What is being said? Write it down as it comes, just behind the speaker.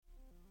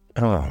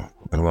Hello,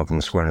 and welcome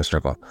to Square in a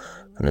Circle.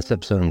 On this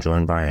episode, I'm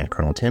joined by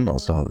Colonel Tim,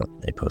 also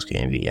a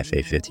post-KMV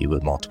FA50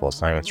 with multiple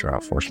assignments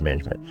throughout Force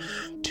Management,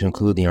 to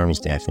include the Army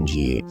Staff and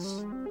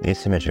G8, the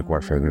Asymmetric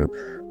Warfare Group,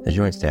 the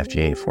Joint Staff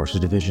J8 Forces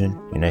Division,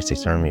 United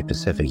States Army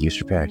Pacific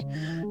User Pack,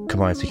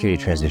 Combined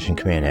Security Transition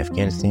Command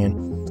Afghanistan,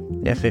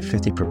 the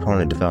FA50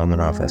 Proponent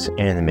Development Office,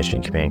 and the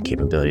Mission Command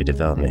Capability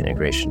Development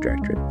Integration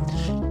Directorate.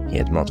 He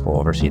had multiple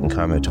overseas and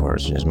combat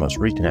tours, and his most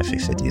recent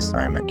FA50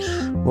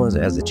 assignment was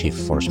as the Chief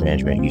of Force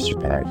Management User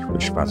Pack,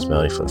 with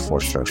responsibility for the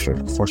force structure,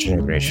 force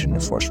integration,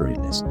 and force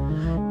readiness.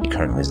 He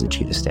currently is the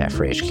Chief of Staff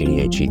for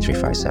HKDA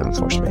G357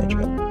 Force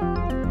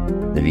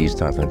Management. The views,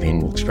 thoughts, and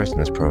opinions expressed in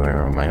this program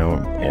are my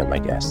own and my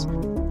guests.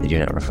 They do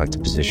not reflect the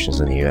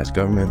positions of the U.S.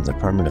 government, the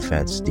Department of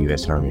Defense, the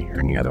U.S. Army, or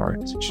any other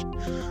organization.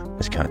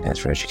 This content is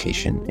for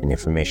education and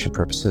information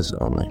purposes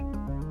only.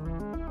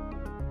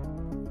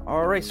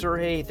 All right, sir.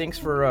 Hey, thanks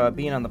for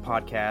being on the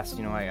podcast.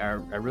 You know, I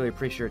really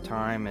appreciate your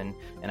time, and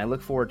I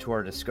look forward to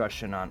our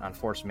discussion on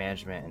force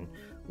management and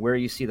where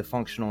you see the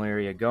functional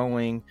area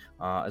going,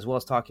 as well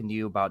as talking to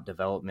you about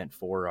development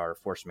for our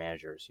force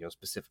managers, you know,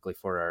 specifically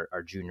for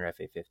our junior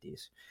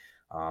FA50s.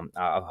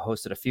 I've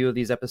hosted a few of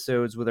these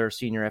episodes with our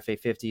senior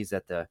FA50s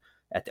at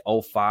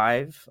the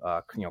 05,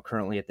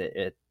 currently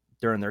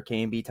during their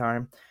KMB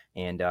time.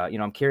 And,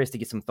 I'm curious to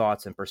get some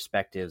thoughts and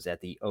perspectives at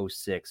the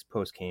 06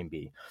 post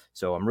KMB.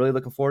 So I'm really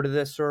looking forward to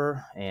this,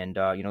 sir. And,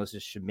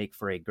 this should make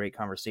for a great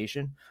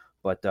conversation.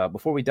 But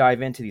before we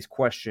dive into these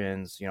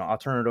questions, I'll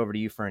turn it over to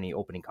you for any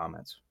opening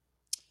comments.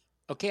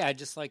 Okay. I'd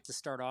just like to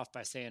start off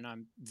by saying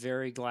I'm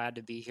very glad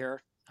to be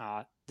here.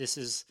 This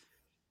is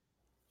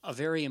a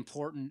very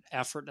important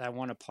effort that I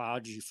want to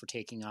applaud you for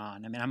taking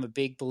on. I mean, I'm a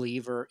big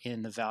believer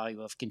in the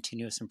value of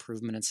continuous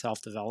improvement and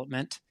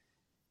self-development.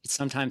 It's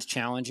sometimes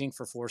challenging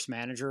for force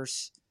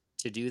managers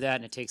to do that,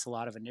 and it takes a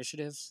lot of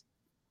initiatives.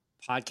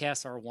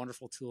 Podcasts are a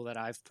wonderful tool that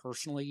I've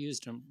personally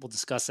used, and we'll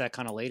discuss that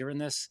kind of later in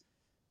this.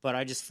 But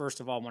I just,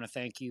 first of all, want to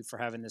thank you for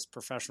having this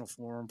professional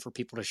forum for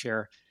people to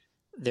share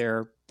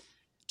their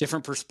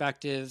different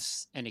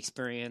perspectives and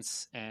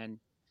experience, and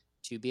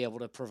to be able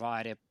to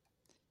provide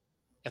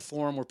a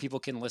forum where people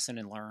can listen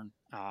and learn.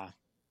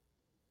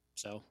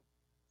 So,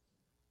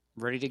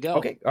 ready to go.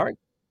 Okay, all right.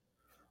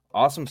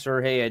 Awesome,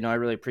 sir. Hey, I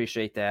really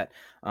appreciate that.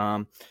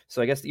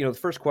 So I guess, the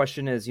first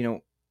question is,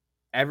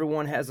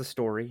 everyone has a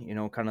story,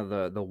 kind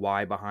of the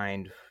why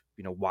behind,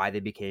 why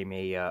they became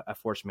a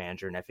force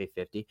manager in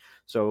FA50.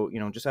 So,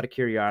 just out of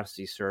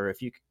curiosity, sir,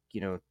 if you,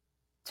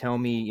 tell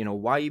me,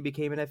 why you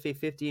became an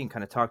FA50 and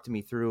kind of talk to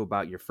me through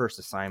about your first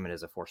assignment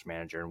as a force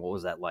manager and what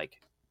was that like?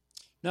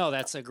 No,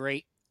 that's a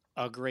great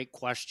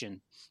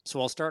question. So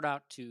I'll start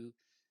out to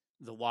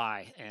the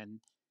why. And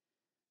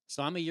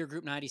so I'm a year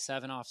group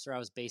 97 officer. I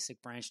was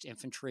basic branched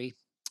infantry.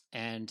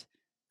 And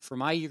for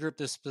my year group,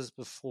 this was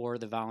before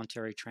the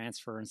voluntary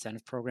transfer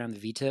incentive program,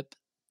 the VTIP,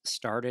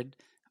 started.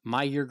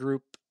 My year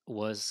group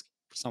was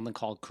something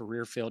called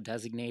career field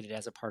designated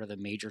as a part of the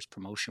majors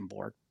promotion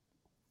board.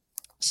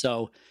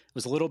 So it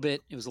was a little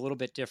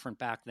bit different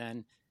back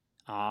then.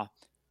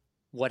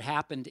 What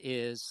happened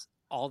is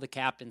all the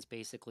captains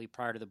basically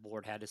prior to the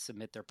board had to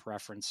submit their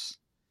preference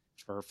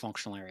for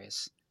functional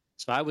areas.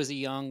 So I was a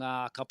young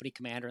company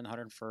commander in the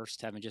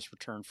 101st, having just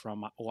returned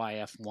from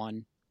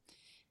OIF-1.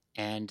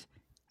 And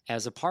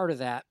as a part of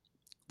that,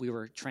 we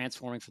were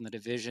transforming from the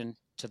division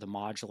to the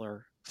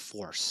modular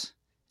force.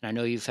 And I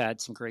know you've had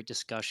some great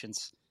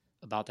discussions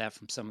about that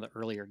from some of the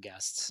earlier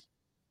guests.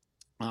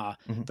 But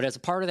as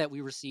a part of that,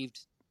 we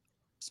received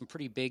some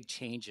pretty big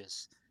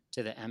changes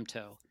to the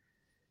MTO.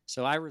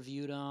 So I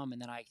reviewed them,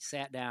 and then I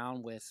sat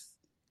down with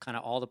kind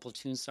of all the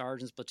platoon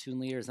sergeants, platoon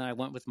leaders, and I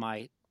went with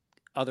my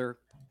other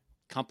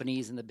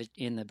companies in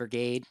the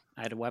brigade.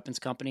 I had a weapons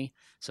company,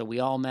 so we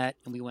all met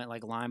and we went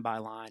like line by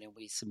line, and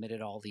we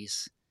submitted all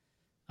these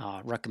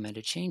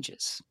recommended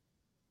changes.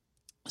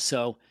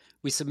 So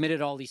we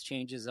submitted all these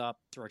changes up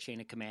through our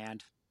chain of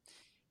command,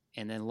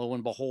 and then lo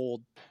and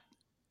behold,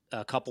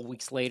 a couple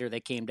weeks later, they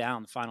came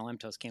down. The final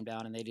MTOs came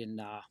down, and they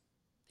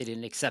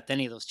didn't accept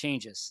any of those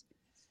changes.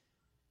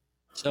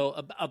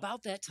 So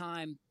about that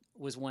time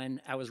was when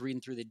I was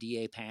reading through the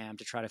DA PAM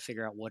to try to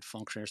figure out what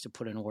functionaries to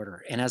put in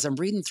order. And as I'm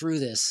reading through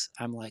this,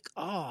 I'm like,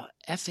 oh,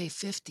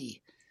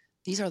 FA50,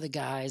 these are the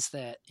guys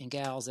and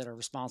gals that are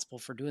responsible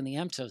for doing the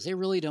MTOs. They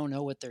really don't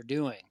know what they're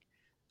doing.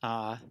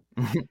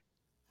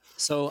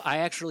 So I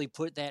actually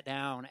put that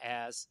down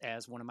as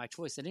one of my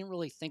choices. I didn't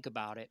really think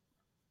about it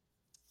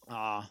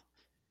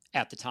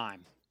at the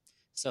time.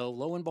 So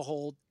lo and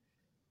behold,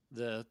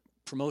 the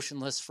promotion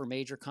list for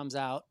major comes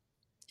out,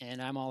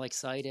 and I'm all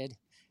excited.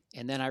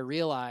 And then I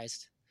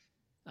realized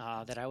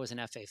that I was an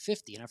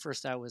FA50. And at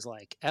first I was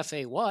like,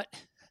 FA what?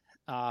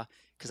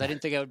 Because I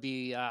didn't think I would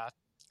be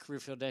career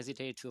field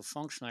designated to a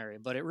functional area.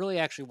 But it really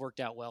actually worked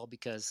out well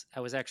because I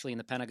was actually in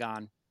the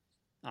Pentagon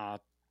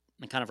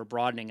in kind of a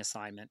broadening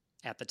assignment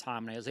at the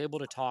time. And I was able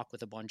to talk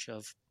with a bunch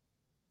of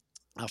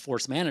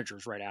force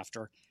managers right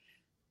after.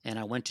 And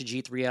I went to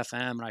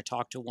G3FM and I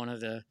talked to one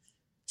of the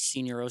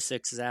senior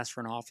 06s, asked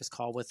for an office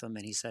call with him.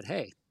 And he said,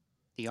 hey,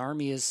 the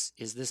Army is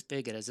this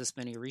big. It has this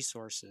many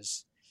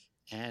resources.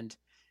 And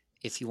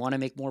if you want to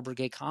make more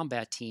brigade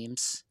combat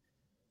teams,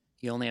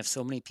 you only have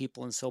so many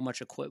people and so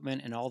much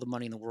equipment, and all the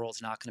money in the world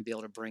is not going to be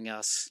able to bring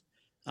us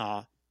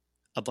a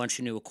bunch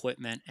of new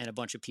equipment and a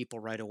bunch of people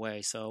right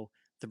away. So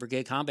the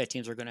brigade combat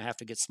teams are going to have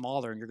to get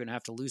smaller, and you're going to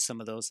have to lose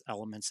some of those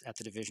elements at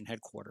the division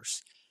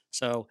headquarters.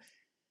 So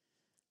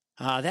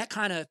that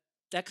kind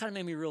of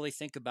made me really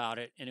think about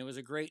it, and it was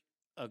a great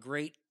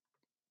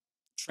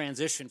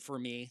transition for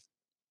me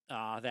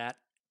that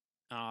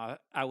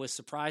I was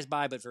surprised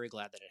by, but very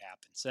glad that it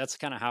happened. So that's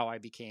kind of how I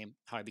became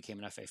an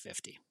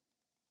FA50.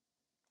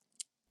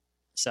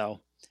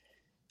 So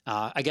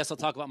I guess I'll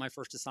talk about my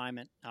first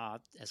assignment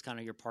as kind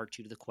of your part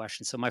two to the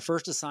question. So my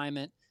first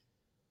assignment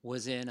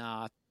was in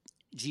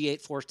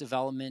G8 Force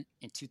Development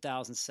in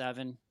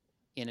 2007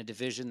 in a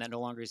division that no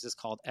longer exists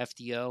called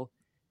FDO.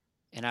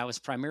 And I was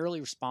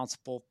primarily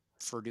responsible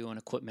for doing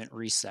equipment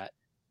reset.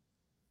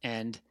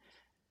 And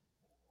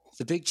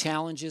the big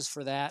challenges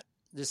for that,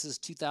 this is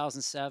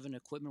 2007,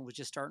 equipment was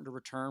just starting to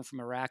return from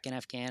Iraq and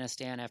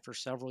Afghanistan after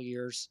several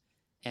years.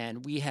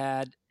 And we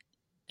had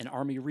an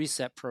Army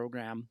reset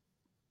program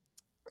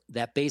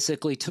that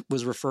basically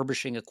was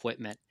refurbishing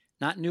equipment,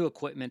 not new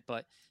equipment,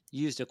 but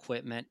used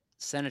equipment,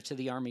 sent it to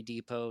the Army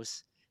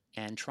depots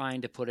and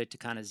trying to put it to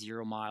kind of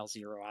 0 miles,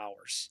 0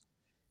 hours.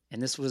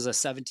 And this was a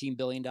 $17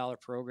 billion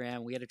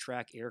program. We had to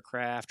track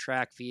aircraft,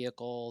 track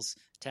vehicles,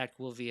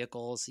 tactical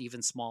vehicles,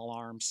 even small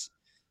arms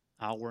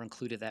were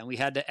included. That and we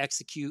had to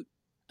execute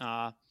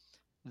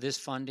this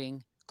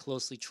funding,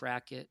 closely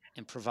track it,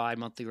 and provide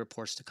monthly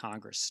reports to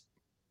Congress.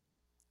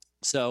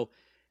 So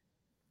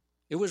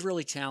it was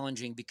really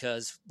challenging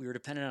because we were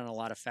dependent on a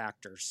lot of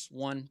factors.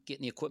 One,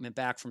 getting the equipment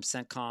back from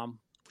CENTCOM,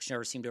 which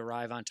never seemed to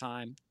arrive on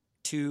time.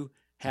 Two,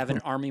 having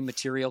Army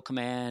Material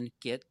Command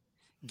get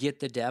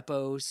the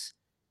depots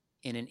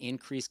in an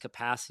increased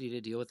capacity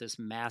to deal with this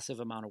massive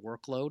amount of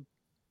workload,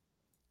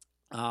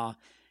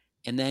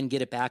 and then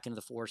get it back into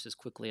the force as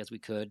quickly as we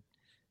could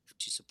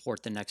to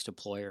support the next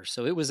deployer.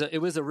 So it was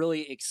a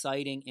really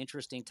exciting,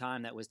 interesting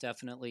time. That was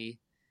definitely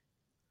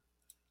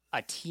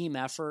a team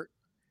effort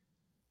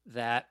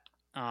that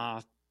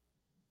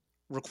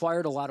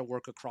required a lot of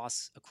work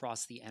across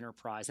the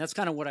enterprise. That's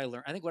kind of what I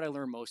learned. I think what I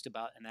learned most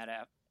about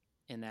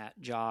in that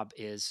job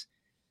is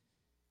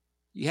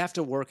you have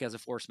to work as a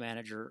force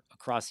manager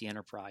across the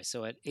enterprise.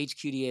 So at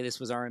HQDA, this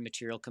was Army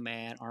Material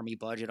Command, Army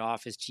Budget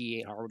Office,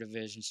 G8 Harbor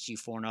Divisions,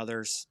 G4 and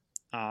others,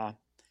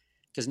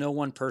 because no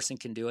one person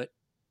can do it.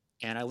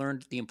 And I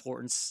learned the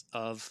importance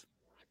of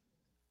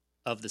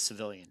the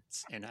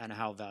civilians and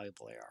how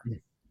valuable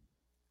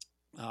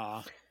they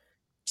are.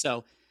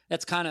 So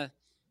that's kind of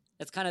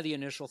the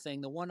initial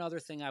thing. The one other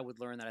thing I would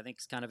learn that I think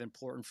is kind of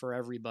important for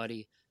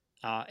everybody,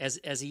 as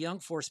a young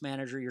force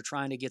manager, you're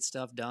trying to get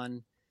stuff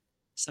done.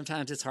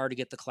 Sometimes it's hard to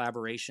get the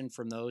collaboration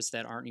from those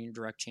that aren't in your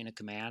direct chain of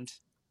command.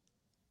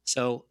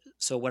 So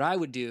what I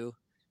would do,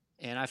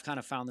 and I've kind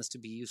of found this to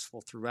be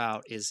useful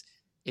throughout, is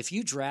if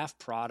you draft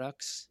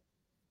products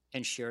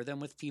and share them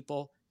with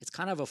people, it's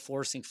kind of a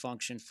forcing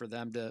function for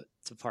them to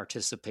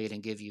participate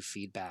and give you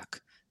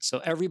feedback. So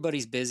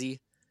everybody's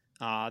busy.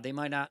 They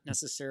might not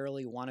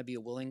necessarily want to be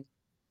a willing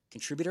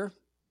contributor,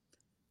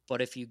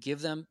 but if you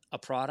give them a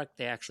product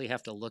they actually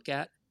have to look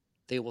at,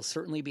 they will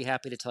certainly be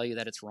happy to tell you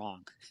that it's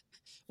wrong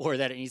or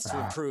that it needs to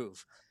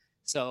improve.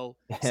 So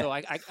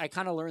I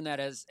kind of learned that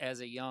as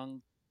a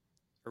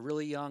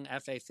really young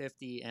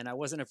FA50, and I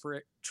wasn't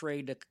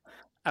afraid to.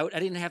 I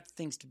didn't have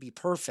things to be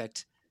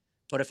perfect,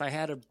 but if I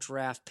had a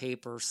draft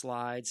paper,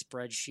 slide,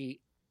 spreadsheet,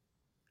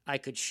 I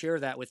could share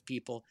that with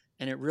people,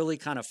 and it really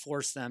kind of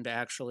forced them to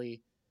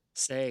actually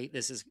say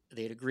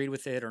they'd agreed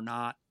with it or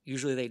not.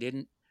 Usually they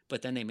didn't,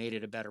 but then they made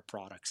it a better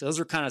product. So those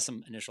are kind of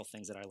some initial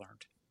things that I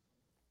learned.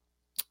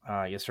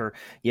 Yes, sir.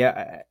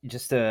 Yeah.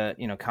 Just to,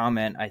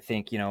 comment, I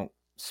think,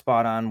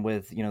 spot on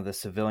with, the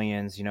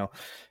civilians,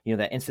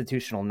 that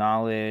institutional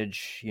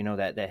knowledge,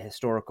 that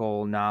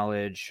historical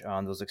knowledge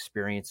on those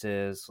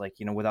experiences, like,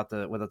 without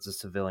the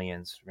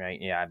civilians, right.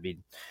 Yeah.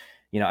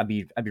 I'd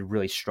be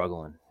really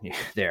struggling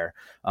there.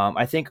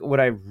 I think what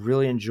I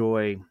really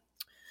enjoy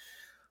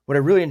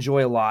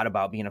a lot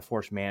about being a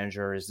force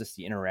manager is just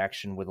the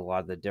interaction with a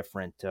lot of the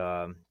different,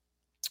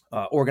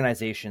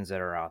 organizations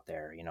that are out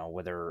there,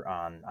 whether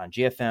on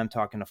GFM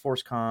talking to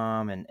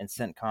ForceCom and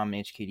CENTCOM and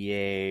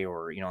HKDA,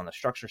 or, on the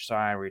structure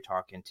side where you're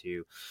talking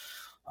to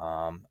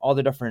all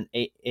the different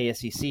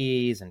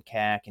ASCCs and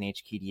CAC and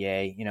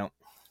HKDA.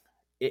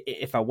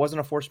 If I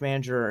wasn't a force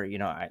manager,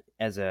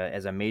 as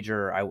a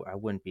major, I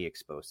wouldn't be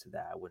exposed to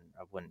that.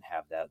 I wouldn't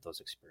have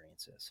those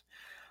experiences.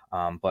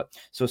 But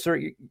so,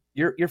 sir,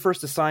 your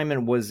first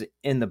assignment was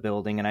in the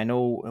building, and I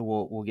know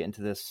we'll get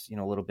into this,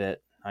 a little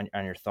bit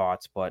on your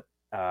thoughts, but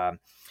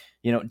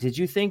did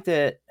you think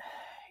that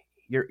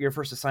your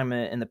first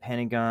assignment in the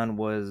Pentagon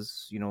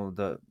was,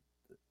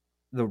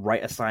 the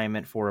right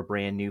assignment for a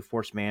brand new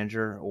force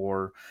manager,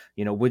 or,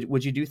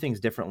 would you do things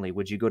differently?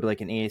 Would you go to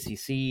like an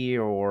ASCC,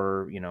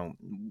 or,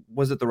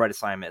 was it the right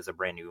assignment as a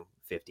brand new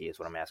 50 is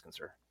what I'm asking,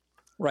 sir?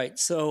 Right.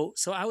 So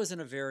I was in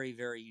a very,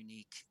 very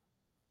unique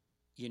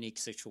unique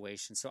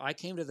situation. So I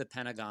came to the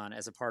Pentagon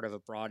as a part of a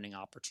broadening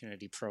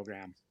opportunity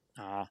program,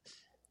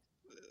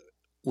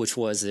 which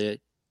was a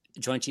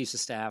Joint Chiefs of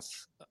Staff,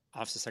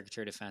 Office of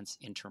Secretary of Defense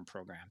intern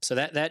program. So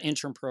that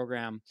intern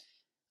program,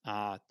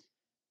 at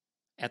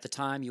the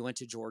time, you went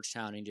to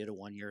Georgetown and did a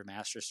 1-year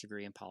master's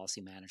degree in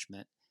policy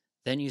management.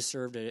 Then you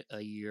served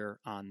a year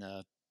on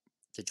the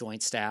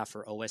Joint Staff,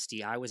 or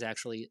OSD. I was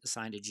actually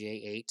assigned to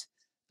J8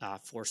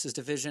 Forces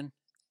Division,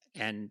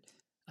 and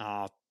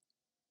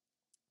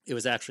it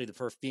was actually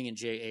being in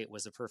J8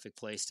 was the perfect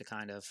place to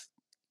kind of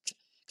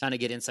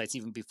get insights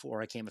even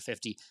before I came a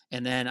 50.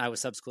 And then I was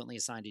subsequently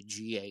assigned to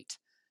G8.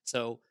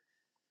 So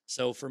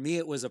for me,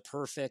 it was a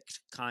perfect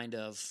kind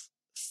of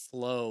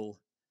flow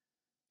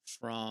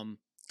from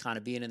kind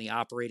of being in the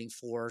operating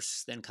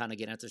force, then kind of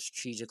getting at the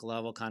strategic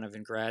level, kind of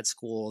in grad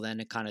school, then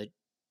it kind of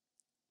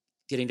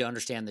getting to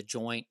understand the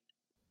joint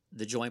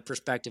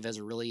perspective as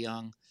a really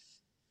young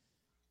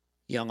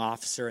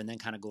officer, and then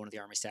kind of going to the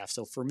Army staff.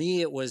 So for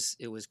me, it was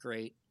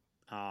great.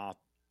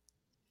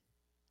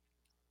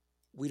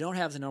 We don't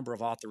have the number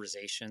of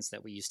authorizations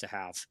that we used to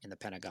have in the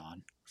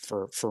Pentagon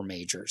for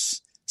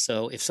majors.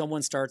 So if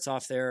someone starts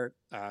off there,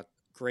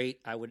 great.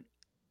 I would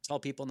tell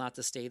people not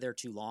to stay there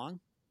too long.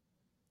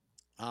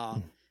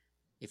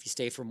 If you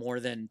stay for more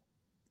than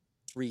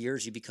 3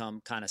 years, you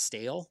become kind of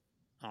stale.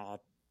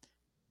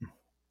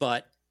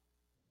 But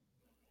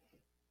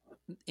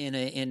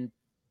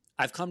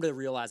I've come to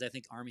realize, I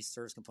think Army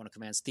Service Component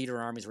Commands, theater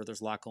armies where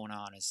there's a lot going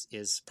on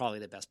is probably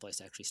the best place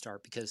to actually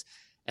start, because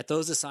at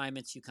those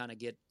assignments, you kind of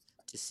get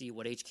to see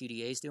what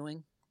HQDA is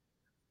doing.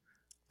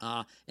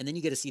 And then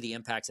you get to see the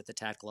impacts at the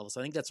tactical level.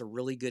 So I think that's a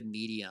really good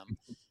medium.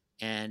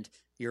 And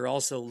you're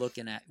also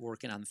looking at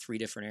working on 3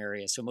 different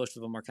areas. So most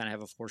of them are kind of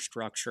have a force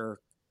structure,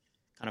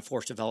 kind of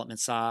force development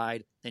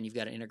side. Then you've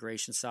got an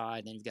integration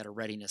side. Then you've got a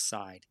readiness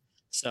side.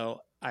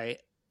 So I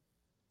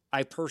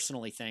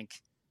personally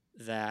think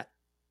that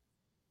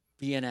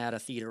being at a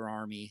theater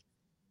army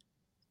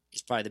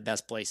is probably the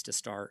best place to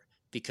start,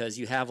 because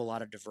you have a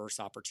lot of diverse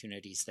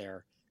opportunities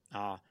there.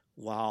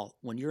 While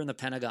when you're in the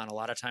Pentagon, a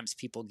lot of times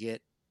people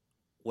get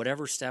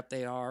whatever step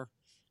they are,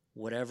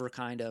 whatever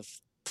kind of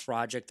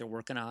project they're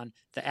working on,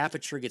 the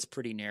aperture gets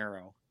pretty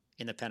narrow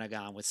in the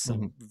Pentagon with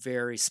some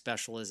very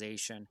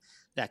specialization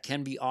that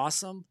can be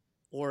awesome,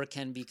 or it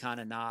can be kind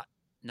of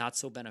not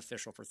so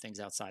beneficial for things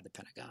outside the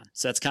Pentagon.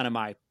 So that's kind of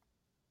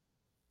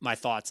my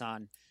thoughts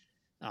on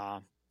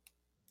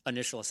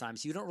initial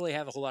assignments. You don't really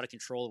have a whole lot of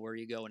control of where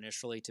you go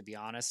initially, to be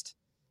honest.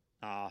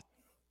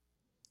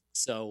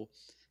 So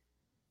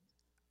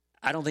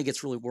I don't think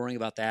it's really worrying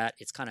about that.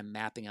 It's kind of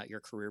mapping out your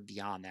career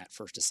beyond that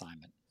first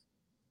assignment.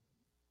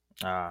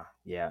 Yeah.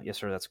 Yes,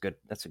 sir. That's good.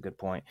 That's a good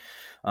point.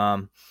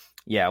 When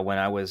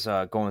I was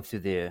going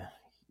through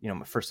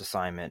my first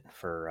assignment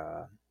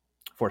for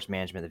force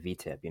management, the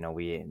VTIP,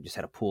 we just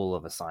had a pool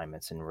of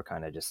assignments, and we're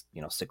kind of just,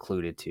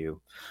 secluded to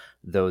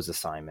those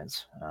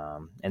assignments.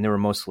 And they were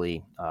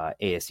mostly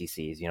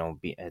ASCCs,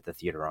 at the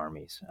theater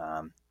armies.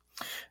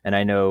 And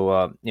I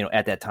know,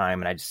 at that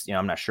time, and I just,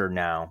 I'm not sure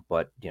now,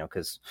 but,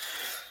 because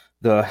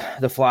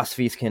the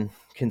philosophies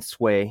can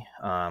sway.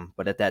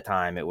 But at that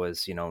time it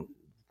was,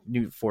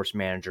 new force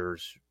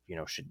managers,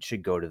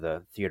 should go to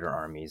the theater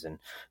armies. And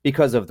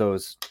because of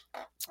those,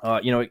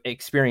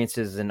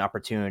 experiences and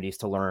opportunities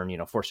to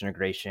learn, force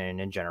integration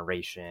and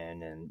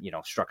generation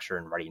and, structure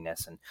and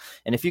readiness.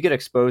 And if you get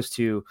exposed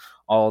to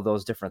all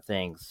those different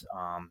things,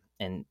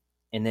 and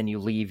then you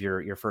leave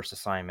your first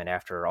assignment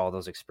after all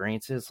those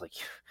experiences, like,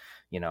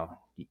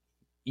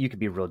 you could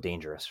be real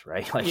dangerous,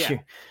 right? Like, Yeah.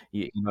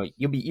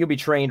 you'll be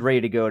trained,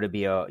 ready to go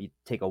to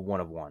take a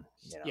 1 of 1.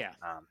 Yeah.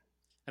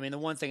 I mean, the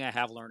one thing I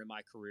have learned in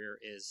my career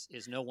is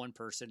no one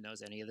person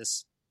knows any of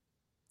this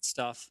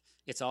stuff.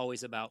 It's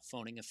always about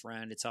phoning a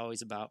friend. It's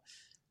always about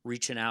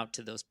reaching out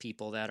to those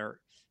people that are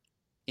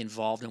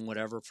involved in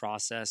whatever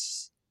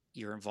process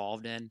you're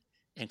involved in,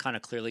 and kind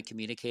of clearly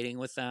communicating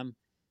with them.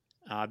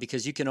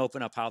 Because you can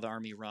open up how the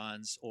Army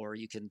runs, or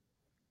you can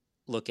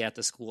look at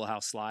the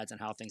schoolhouse slides and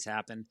how things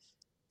happen.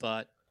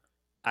 But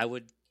I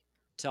would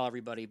tell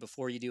everybody,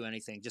 before you do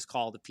anything, just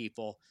call the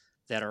people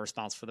that are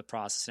responsible for the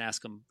process and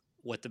ask them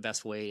what the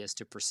best way is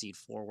to proceed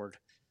forward.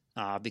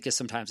 Because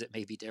sometimes it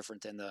may be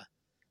different than the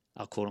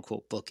quote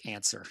unquote book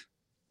answer.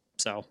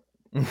 So.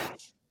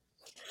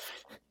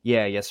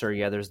 Yeah. Yes, sir.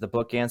 Yeah. There's the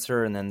book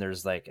answer, and then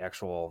there's like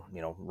actual,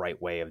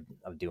 right way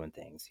of doing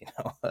things,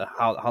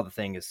 how the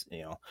thing is,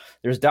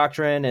 there's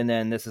doctrine, and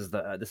then this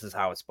is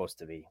how it's supposed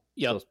to be,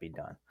 supposed to be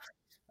done.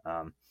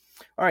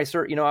 All right,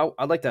 sir.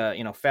 I'd like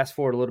to, fast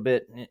forward a little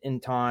bit in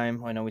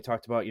time. I know we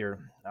talked about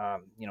your,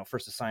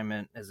 first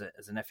assignment as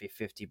an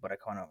FA50, but I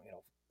kind of,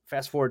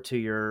 fast forward to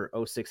your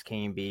 06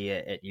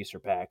 KMB at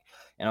USERPAC.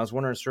 And I was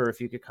wondering, sir, if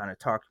you could kind of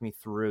talk me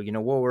through,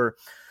 what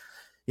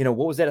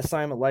was that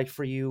assignment like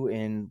for you?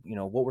 And,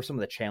 what were some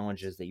of the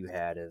challenges that you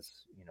had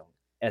as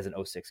an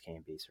 06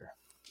 KMB, sir?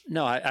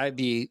 No, I'd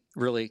be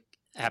really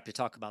happy to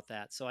talk about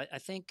that. So I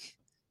think,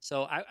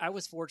 I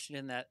was fortunate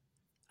in that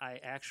I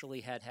actually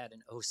had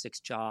an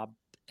 06 job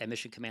at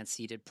Mission Command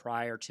seated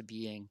prior to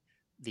being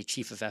the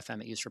chief of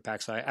FM at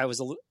USRPAC.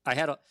 So I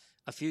had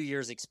a few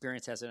years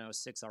experience as an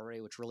 06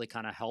 already, which really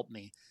kind of helped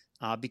me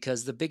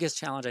because the biggest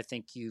challenge I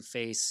think you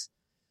face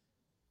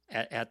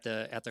at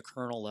the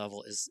kernel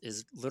level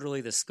is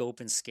literally the scope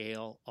and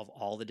scale of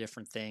all the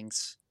different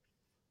things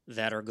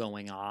that are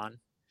going on.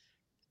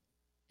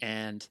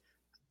 And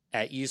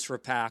at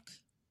USRPAC,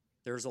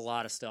 there's a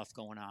lot of stuff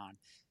going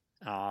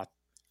on.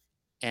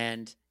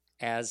 And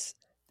as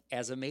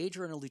a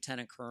major and a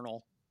lieutenant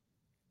colonel,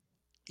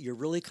 you're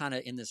really kind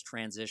of in this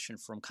transition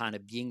from kind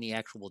of being the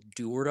actual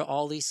doer to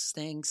all these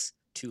things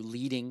to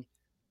leading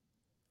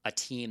a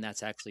team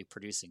that's actually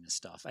producing this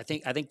stuff. I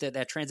think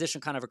that transition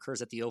kind of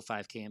occurs at the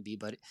 05 KMB,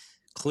 but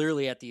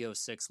clearly at the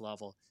 06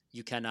 level,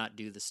 you cannot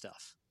do the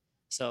stuff.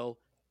 So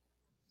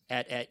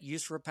at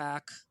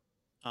USRPAC,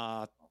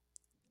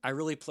 I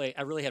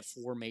really had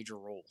four major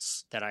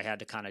roles that I had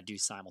to kind of do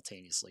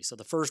simultaneously. So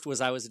the first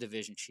was I was a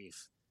division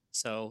chief,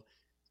 so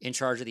in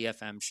charge of the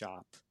FM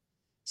shop.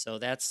 So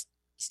that's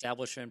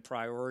establishing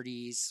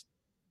priorities,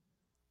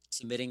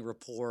 submitting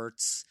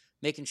reports,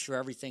 making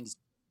sure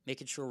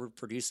we're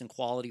producing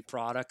quality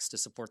products to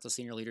support the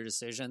senior leader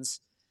decisions.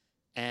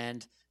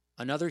 And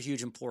another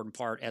huge important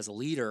part as a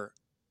leader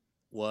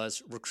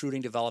was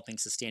recruiting, developing,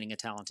 sustaining a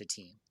talented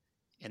team.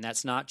 And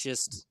that's not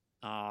just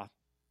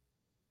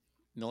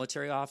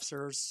military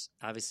officers,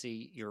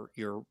 obviously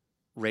your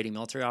rating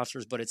military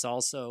officers, but it's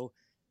also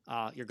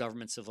your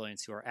government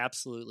civilians who are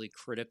absolutely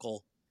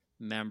critical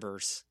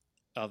members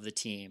of the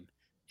team.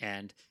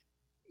 And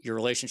your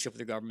relationship with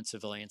your government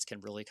civilians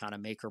can really kind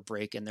of make or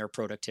break in their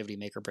productivity,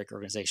 make or break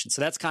organization.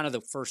 So that's kind of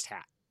the first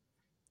hat.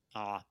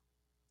 The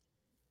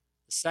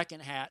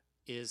second hat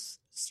is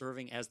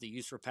serving as the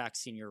USRPAC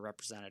senior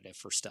representative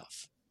for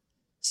stuff.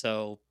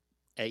 So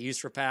at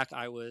USRPAC,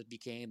 I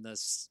became the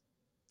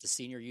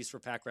senior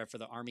USRPAC rep for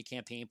the Army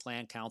Campaign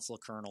Plan Council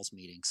of Colonels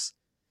meetings.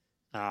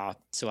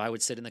 So I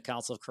would sit in the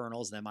Council of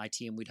Colonels, and then my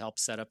team would help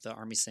set up the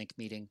Army Sync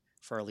meeting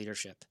for our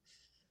leadership.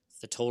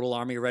 The total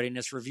Army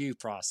readiness review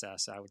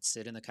process, I would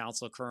sit in the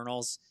Council of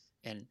Colonels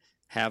and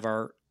have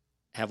our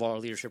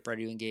leadership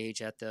ready to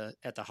engage at the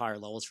higher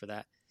levels for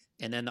that.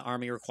 And then the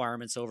Army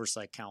Requirements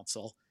Oversight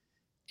Council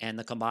and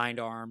the Combined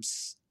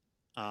Arms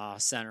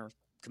Center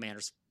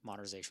Commanders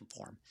Modernization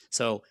Forum.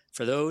 So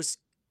for those,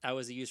 I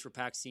was a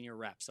USRPAC senior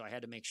rep, so I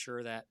had to make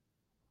sure that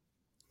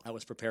I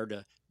was prepared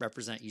to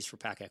represent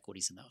USRPAC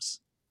equities in those.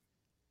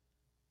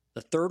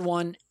 The third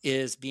one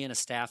is being a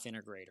staff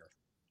integrator.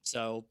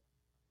 So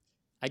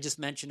I just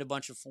mentioned a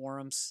bunch of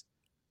forums.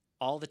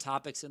 All the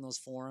topics in those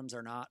forums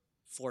are not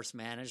force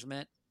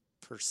management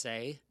per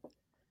se,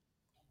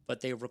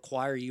 but they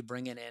require you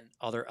bringing in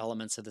other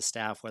elements of the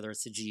staff, whether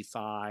it's the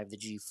G5, the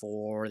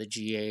G4, the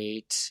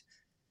G8,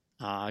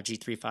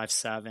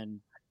 G357,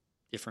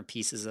 different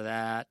pieces of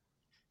that.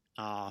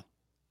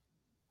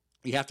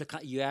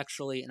 You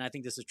actually, and I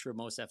think this is true of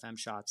most FM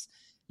shops,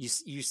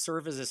 you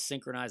serve as a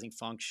synchronizing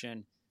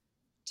function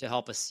to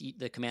help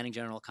the commanding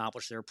general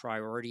accomplish their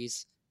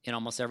priorities in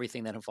almost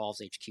everything that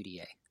involves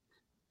HQDA.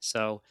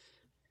 So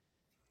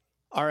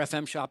our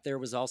FM shop there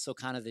was also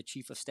kind of the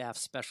chief of staff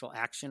special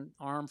action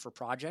arm for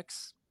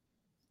projects.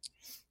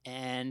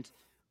 And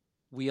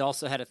we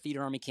also had a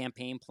Theater Army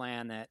campaign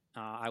plan that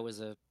I was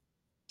a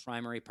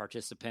primary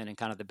participant and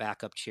kind of the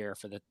backup chair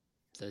for the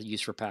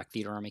USRPAC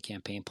Theater Army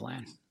campaign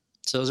plan.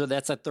 So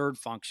that's a third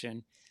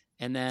function.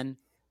 And then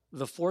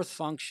the fourth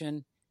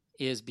function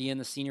is being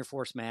the senior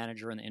force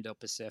manager in the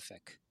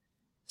Indo-Pacific.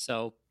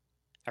 So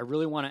I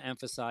really want to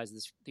emphasize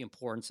the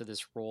importance of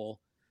this role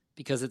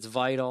because it's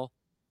vital.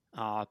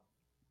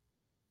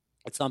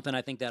 It's something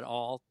I think that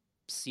all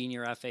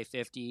senior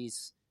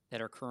FA50s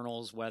that are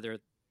colonels, whether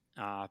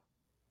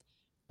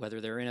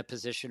they're in a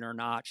position or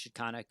not, should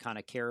kind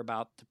of care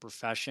about the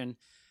profession.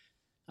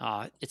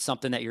 It's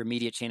something that your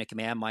immediate chain of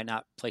command might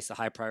not place a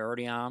high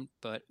priority on,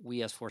 but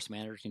we as force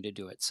managers need to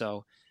do it.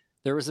 So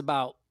there was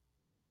about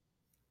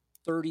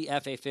 30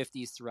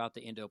 FA50s throughout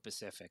the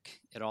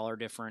Indo-Pacific at all our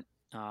different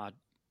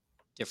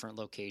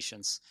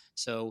locations.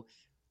 So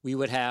we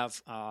would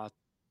have a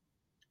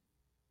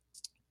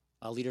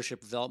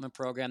leadership development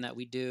program that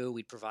we do.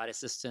 We'd provide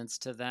assistance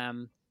to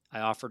them. I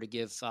offer to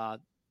give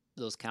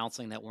those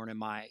counseling that weren't in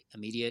my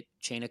immediate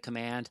chain of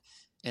command.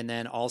 And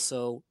then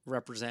also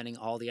representing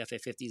all the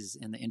FA50s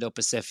in the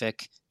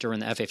Indo-Pacific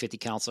during the FA50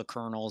 Council of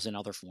Colonels and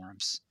other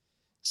forums.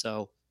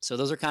 So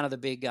those are kind of the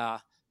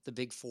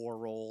big four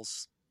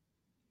roles.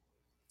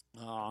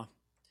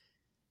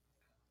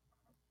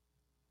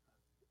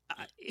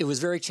 It was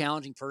very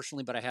challenging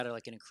personally, but I had an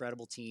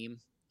incredible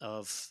team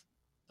of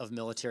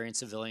military and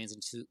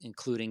civilians,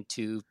 including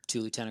two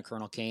lieutenant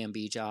colonel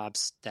KMB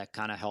jobs that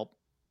kind of help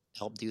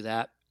do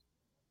that.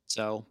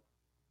 So,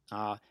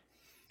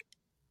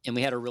 and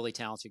we had a really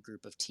talented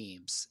group of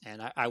teams.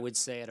 And I would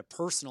say at a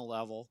personal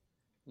level,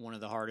 one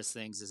of the hardest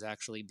things is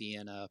actually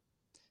being a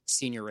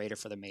senior rater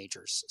for the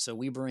majors. So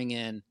we bring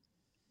in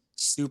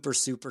super,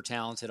 super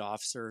talented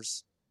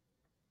officers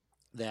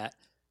that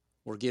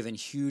were given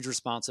huge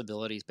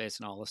responsibilities based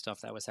on all the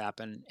stuff that was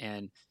happening.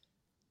 And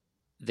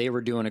they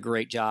were doing a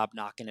great job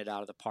knocking it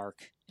out of the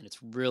park. And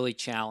it's really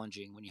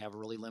challenging when you have a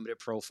really limited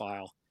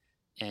profile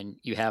and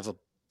you have a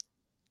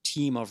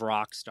team of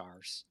rock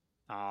stars.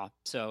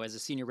 So as a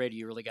senior rater,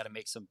 you really got to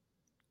make some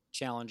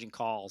challenging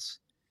calls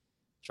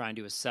trying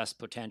to assess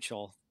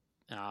potential.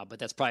 But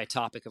that's probably a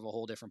topic of a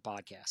whole different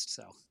podcast.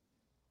 So.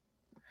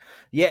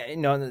 Yeah,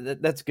 no,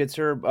 that's good,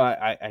 sir.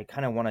 I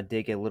kind of want to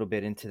dig a little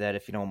bit into that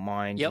if you don't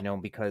mind, Yep.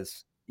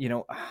 Because,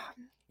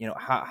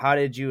 how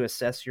did you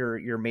assess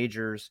your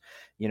majors?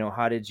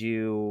 How did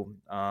you,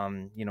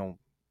 kind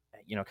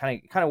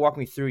of walk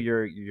me through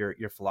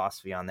your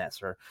philosophy on that,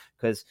 sir?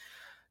 Because,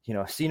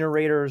 senior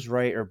raters,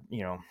 right, or,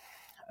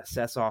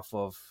 assess off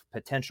of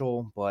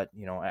potential, but,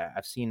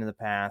 I've seen in the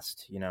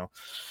past, when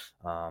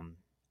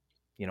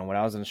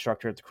I was an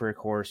instructor at the career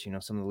course,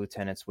 some of the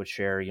lieutenants would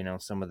share,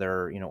 some of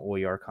their,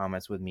 OER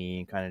comments with me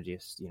and kind of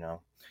just,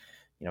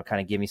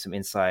 kind of give me some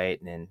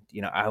insight. And,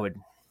 I would,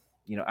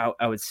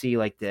 I would see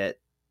like that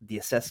the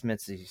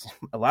assessments,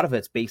 a lot of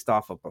it's based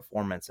off of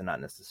performance and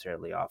not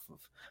necessarily off of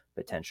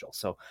potential.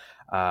 So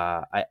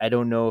I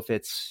don't know if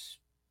it's,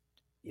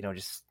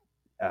 just,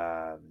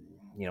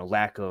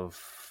 lack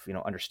of,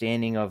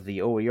 understanding of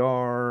the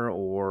OER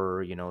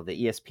or,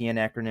 the ESPN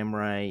acronym,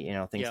 right?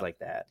 Things Yep. like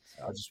that.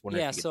 So I was just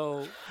wondering. Yeah.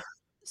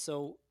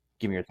 So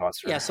Give me your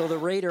thoughts, sir. Yeah. So the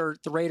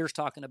rater's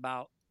talking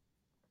about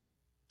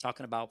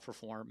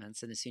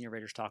performance, and the senior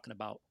rater's talking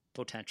about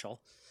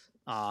potential.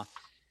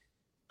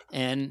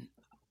 And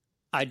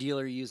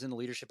ideally, you're using the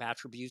leadership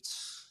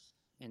attributes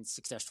in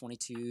Success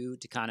 22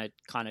 to kind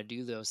of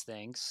do those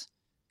things.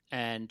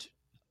 And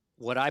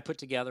what I put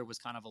together was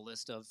kind of a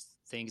list of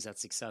things that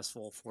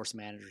successful force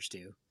managers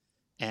do.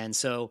 And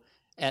so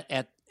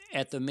at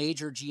the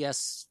major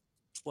GS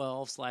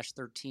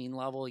 12/13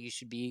 level, you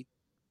should be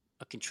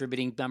a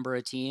contributing member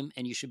of a team,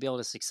 and you should be able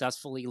to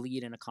successfully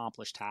lead and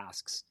accomplish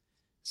tasks.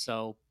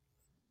 So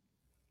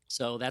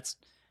that's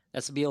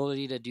the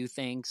ability to do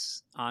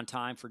things on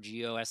time for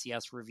GO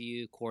SES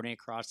review, coordinate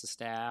across the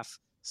staff,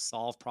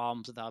 solve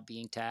problems without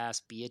being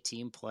tasked, be a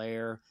team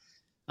player,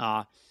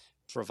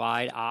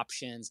 provide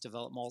options,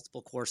 develop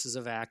multiple courses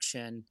of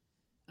action,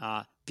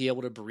 be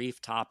able to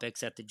brief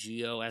topics at the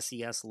GO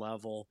SES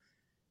level,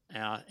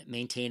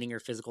 maintaining your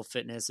physical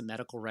fitness and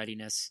medical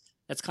readiness.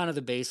 That's kind of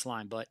the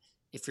baseline. But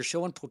if you're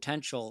showing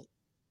potential,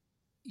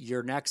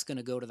 you're next going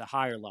to go to the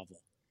higher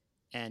level.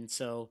 And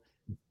so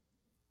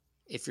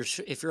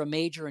if you're a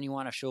major and you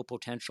want to show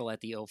potential at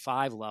the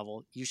 05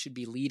 level, you should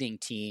be leading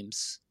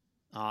teams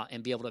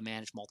and be able to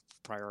manage multiple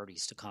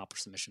priorities to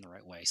accomplish the mission the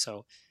right way.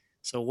 So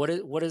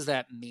what does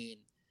that mean?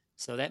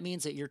 So that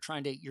means that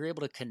you're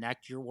able to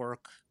connect your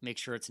work, make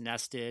sure it's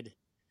nested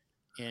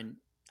in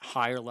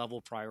higher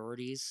level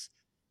priorities.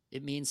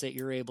 It means that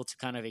you're able to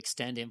kind of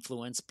extend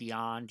influence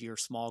beyond your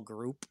small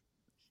group,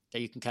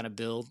 that you can kind of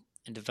build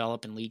and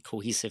develop and lead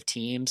cohesive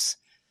teams.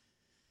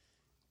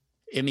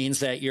 It means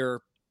that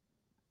you're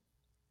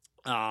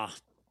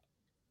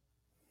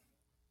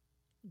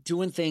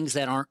doing things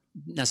that aren't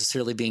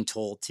necessarily being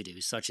told to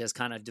do, such as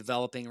kind of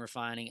developing and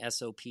refining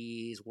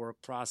SOPs,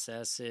 work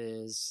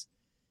processes.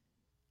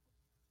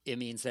 It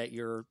means that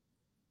you're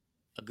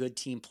a good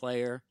team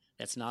player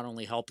that's not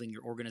only helping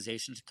your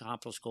organization to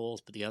accomplish goals,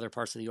 but the other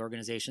parts of the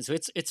organization. So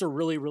it's a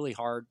really, really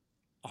hard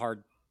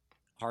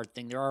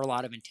thing. There are a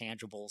lot of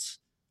intangibles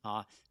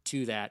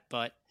to that,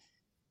 but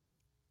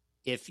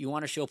if you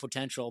want to show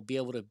potential, be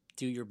able to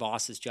do your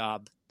boss's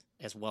job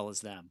as well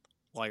as them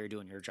while you're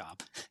doing your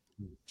job.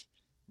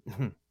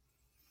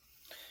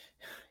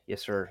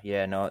 Yes, sir.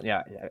 Yeah, no,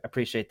 yeah, I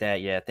appreciate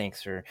that. Yeah,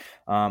 thanks, sir.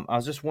 I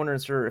was just wondering,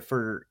 sir,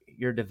 for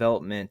your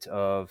development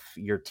of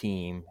your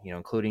team,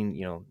 including,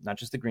 not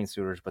just the green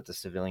suiters, but the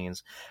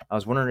civilians. I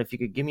was wondering if you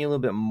could give me a little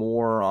bit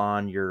more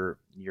on your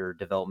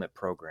development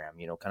program,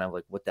 kind of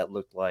like what that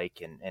looked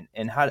like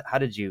and how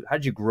did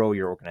you grow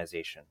your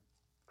organization,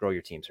 grow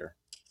your team, sir?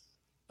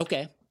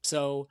 Okay.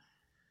 So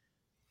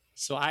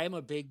I am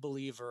a big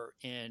believer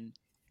in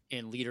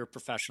leader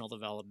professional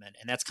development,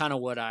 and that's kind of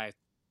what I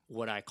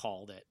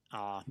called it.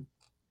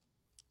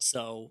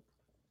 So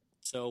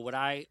what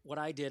I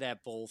did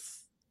at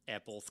both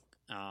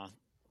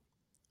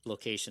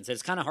locations.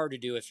 It's kind of hard to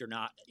do if you're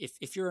not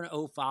if you're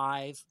an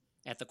 05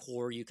 at the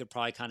core, you could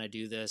probably kind of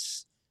do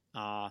this.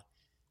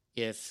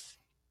 If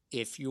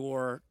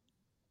you're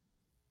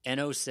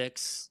an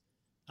 06,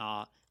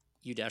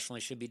 you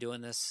definitely should be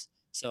doing this.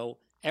 So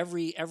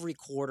every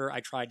quarter, I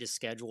tried to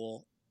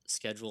schedule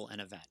an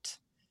event.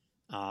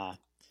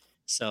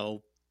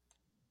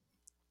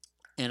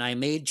 And I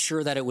made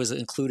sure that it was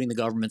including the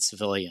government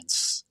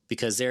civilians,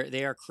 because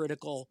they are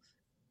critical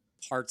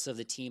parts of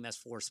the team as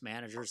force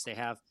managers. They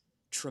have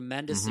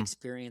tremendous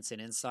experience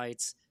and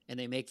insights, and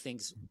they make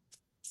things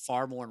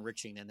far more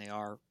enriching than they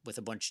are with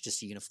a bunch of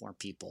just uniformed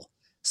people.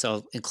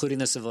 So including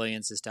the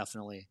civilians is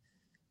definitely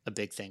a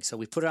big thing. So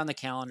we put it on the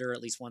calendar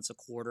at least once a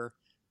quarter.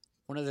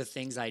 One of the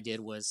things I did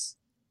was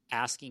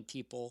asking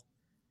people.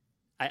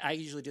 I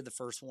usually did the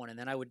first one, and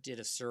then I did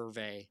a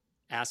survey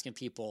asking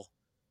people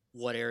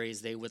what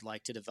areas they would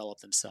like to develop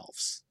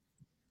themselves.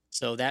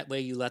 So that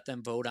way you let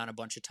them vote on a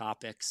bunch of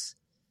topics.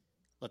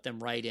 let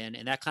them write in.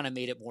 And that kind of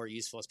made it more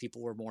useful as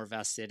people were more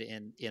vested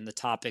in the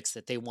topics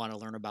that they want to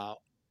learn about,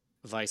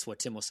 vice what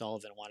Tim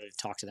O'Sullivan wanted to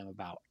talk to them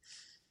about.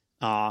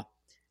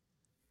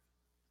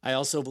 I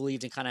also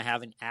believed in kind of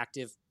having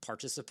active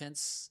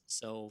participants.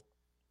 So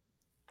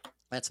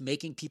that's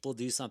making people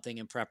do something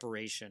in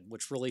preparation,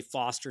 which really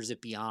fosters it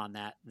beyond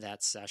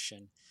that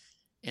session.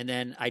 And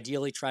then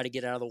ideally try to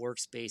get out of the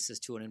workspaces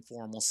to an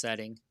informal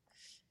setting.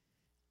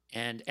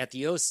 And at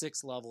the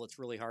 06 level, it's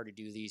really hard to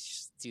do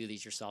these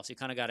yourself. So you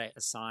kind of got to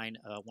assign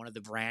one of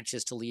the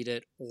branches to lead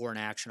it or an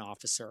action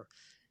officer.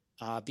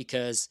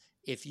 Because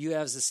if you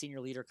as a senior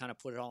leader kind of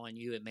put it all on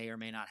you, it may or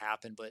may not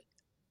happen, but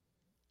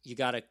you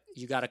gotta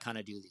kind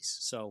of do these.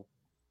 So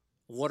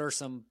what are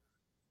some,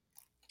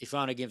 if you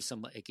want to give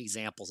some like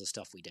examples of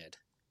stuff we did,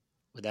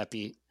 would that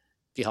be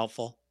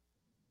helpful?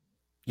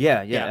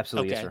 Yeah,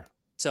 absolutely. Okay. Yes, sir.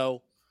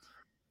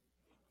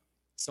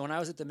 So when I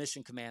was at the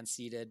Mission Command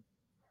seated,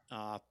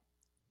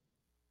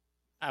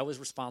 I was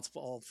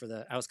responsible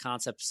for I was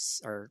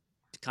concepts,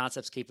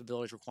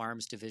 capabilities,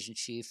 requirements division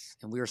chief,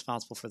 and we were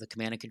responsible for the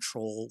command and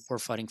control,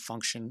 warfighting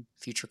function,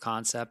 future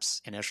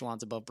concepts, and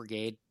echelons above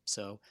brigade.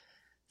 So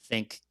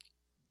think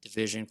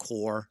division,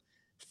 corps,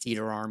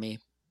 theater army.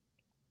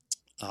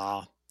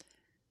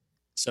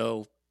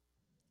 So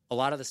a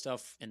lot of the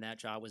stuff in that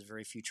job was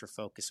very future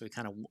focused. So we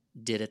kind of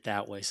did it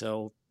that way.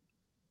 So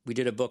we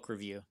did a book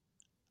review.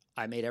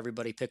 I made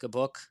everybody pick a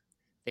book.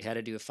 They had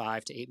to do a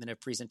 5 to 8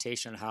 minute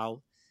presentation on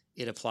how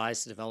it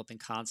applies to developing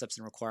concepts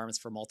and requirements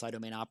for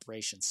multi-domain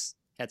operations.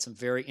 Had some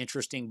very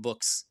interesting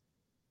books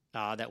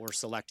that were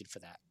selected for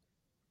that.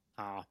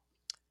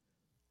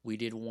 We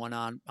did one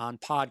on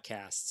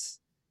podcasts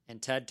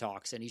and TED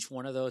Talks, and each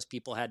one of those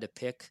people had to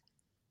pick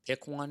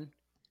one,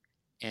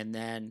 and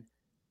then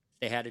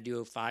they had to do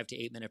a 5 to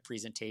 8 minute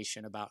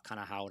presentation about kind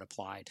of how it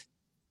applied.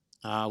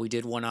 We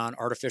did one on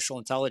artificial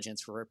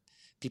intelligence where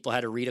people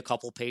had to read a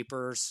couple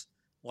papers,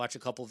 watch a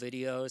couple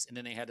videos, and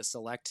then they had to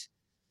select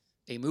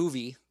a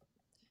movie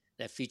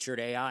that featured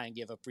AI and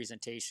give a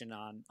presentation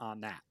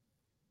on that.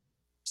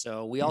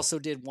 So we also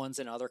did ones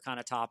in other kind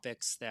of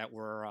topics that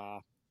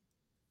were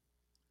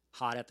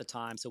hot at the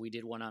time. So we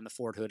did one on the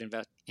Fort Hood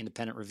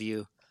Independent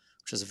Review,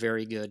 which was a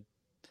very good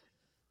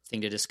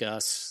thing to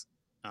discuss.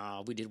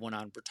 We did one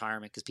on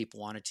retirement because people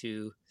wanted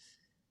to.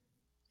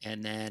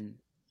 And then,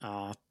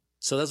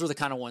 so those were the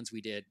kind of ones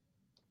we did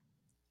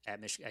at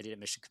Mission. I did at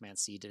Mission Command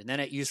C. And then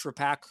at Use for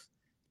PAC,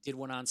 did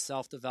one on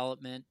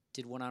self-development,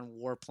 did one on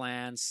war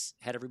plans,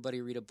 had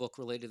everybody read a book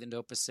related to the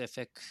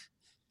Indo-Pacific.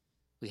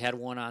 We had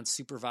one on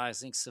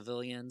supervising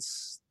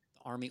civilians,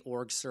 the Army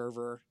org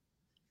server.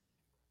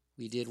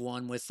 We did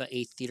one with the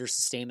 8th Theater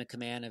Sustainment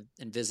Command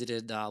and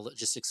visited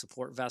logistics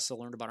support vessel,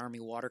 learned about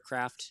Army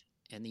watercraft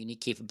and the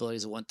unique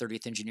capabilities of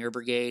 130th Engineer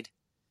Brigade.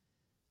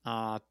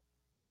 So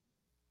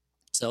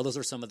those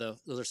are some of the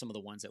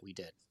ones that we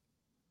did.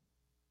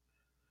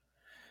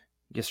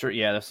 Yes, sir.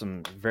 Yeah, there's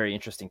some very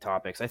interesting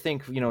topics. I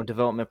think,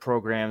 development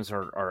programs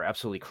are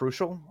absolutely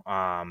crucial.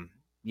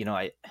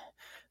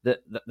 The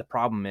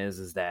problem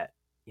is that,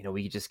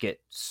 we just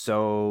get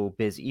so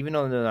busy, even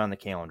though they're on the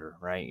calendar,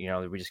 right?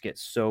 We just get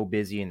so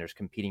busy and there's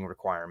competing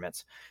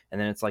requirements.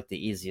 And then it's like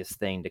the easiest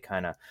thing to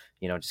kind of,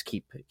 just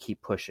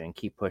keep pushing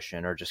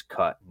or just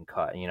cut.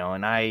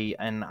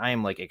 And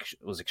I'm like,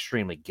 was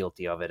extremely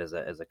guilty of it as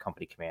a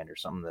company commander,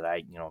 something that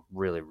I,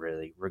 really,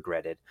 really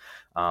regretted.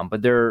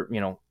 But they're,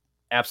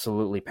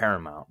 absolutely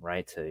paramount,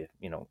 right, to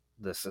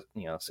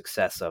the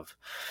success of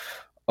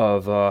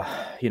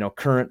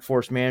current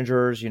force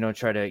managers.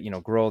 Try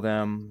to grow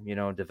them,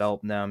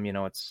 develop them.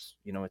 It's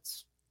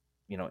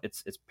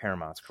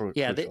paramount. It's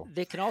yeah, crucial.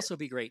 They can also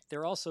be great.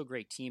 They're also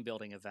great team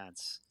building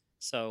events.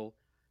 So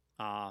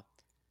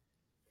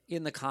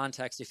in the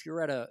context, if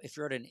you're at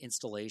an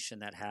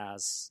installation that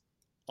has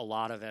a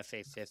lot of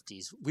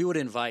FA50s, we would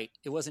invite.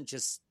 It wasn't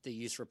just the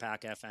Use for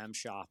PAC FM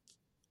shop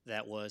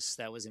that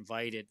was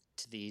invited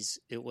to these.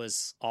 It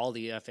was all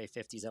the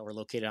FA50s that were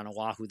located on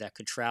Oahu that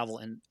could travel,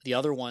 and the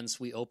other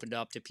ones we opened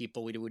up to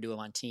people. We would do them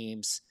on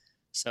teams.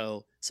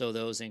 So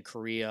those in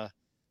Korea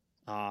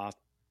or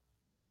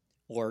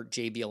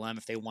JBLM,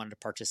 if they wanted to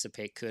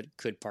participate,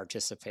 could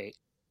participate.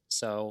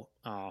 So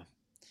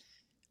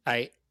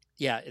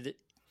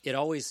you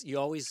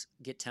always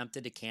get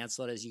tempted to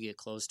cancel it as you get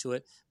close to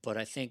it, but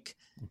I think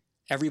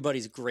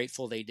everybody's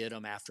grateful they did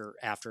them after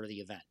the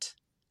event.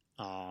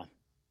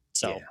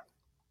 So,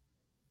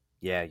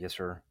 yeah, yes,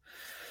 sir.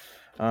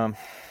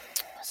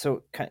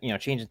 So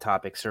changing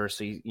topics, sir.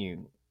 So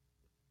you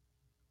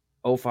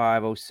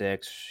 05,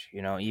 06,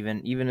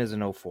 even as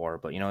an 04,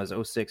 but as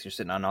 06, you're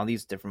sitting on all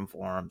these different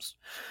forums.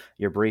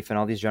 You're briefing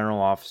all these general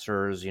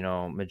officers.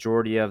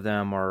 Majority of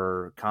them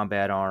are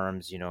combat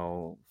arms.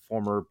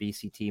 Former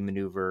BCT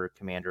maneuver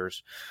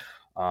commanders.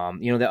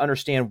 That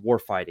understand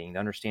warfighting, that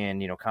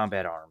understand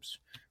combat arms.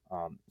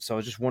 So I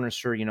was just wondering,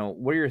 sir,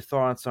 what are your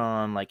thoughts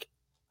on like,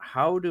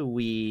 how do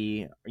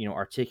we,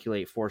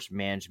 articulate force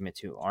management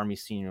to Army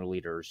senior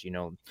leaders,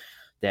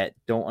 that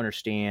don't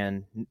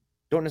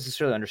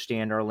necessarily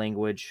understand our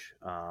language?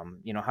 How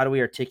do we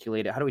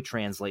articulate it? How do we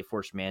translate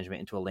force management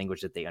into a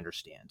language that they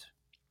understand?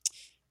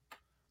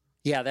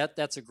 Yeah,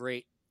 that's a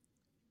great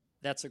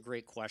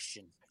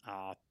question.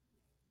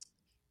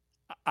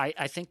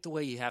 I think the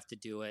way you have to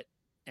do it,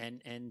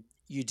 and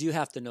you do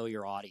have to know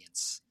your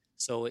audience.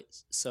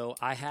 So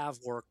I have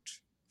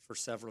worked for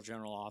several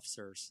general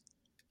officers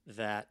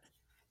that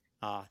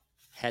uh,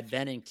 had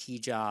been in key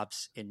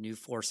jobs in new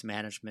force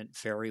management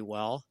very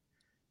well,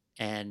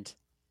 and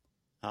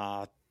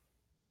uh,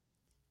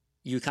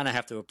 you kind of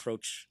have to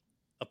approach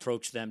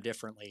them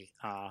differently.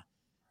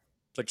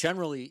 But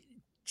generally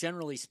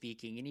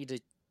speaking, you need to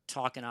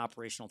talk in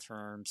operational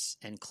terms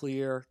and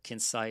clear,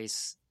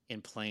 concise,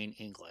 in plain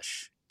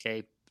English.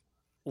 Okay,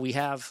 we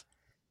have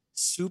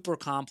super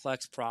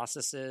complex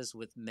processes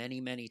with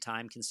many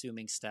time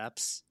consuming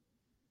steps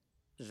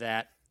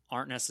that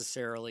aren't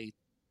necessarily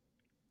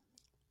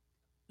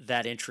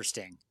that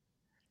interesting.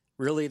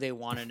 Really, they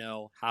want to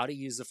know how to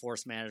use the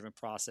force management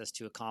process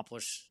to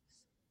accomplish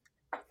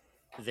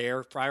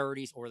their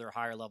priorities or their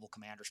higher level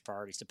commander's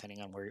priorities, depending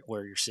on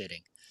where you're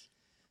sitting.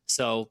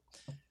 So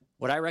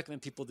what I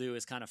recommend people do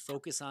is kind of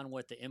focus on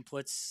what the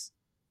inputs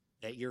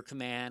that your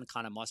command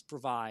kind of must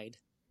provide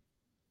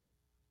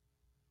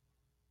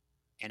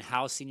and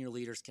how senior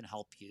leaders can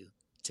help you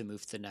to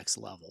move to the next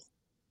level.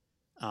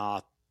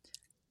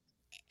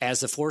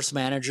 As a force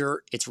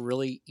manager, it's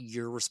really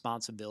your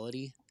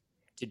responsibility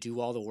to do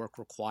all the work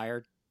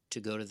required to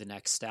go to the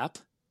next step.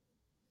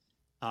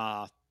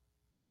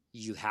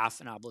 You have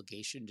an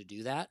obligation to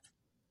do that.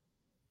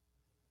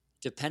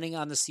 Depending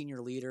on the senior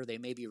leader, they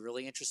may be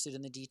really interested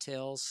in the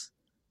details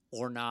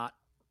or not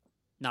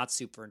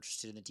super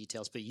interested in the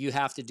details, but you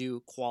have to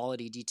do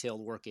quality detailed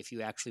work if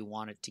you actually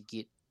want it to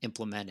get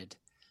implemented.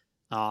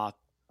 A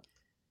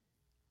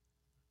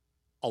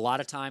lot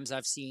of times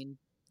I've seen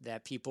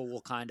that people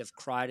will kind of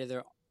cry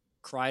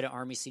to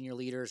Army senior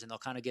leaders, and they'll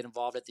kind of get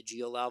involved at the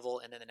GEO level.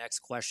 And then the next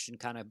question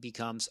kind of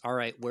becomes, all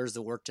right, where's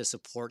the work to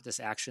support this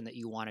action that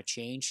you want to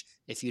change?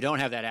 If you don't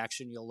have that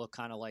action, you'll look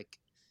kind of like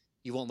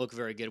you won't look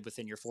very good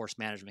within your force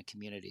management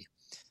community.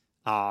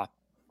 And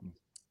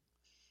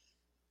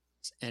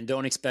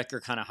don't expect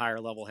your kind of higher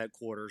level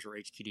headquarters or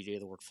HQ to do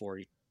the work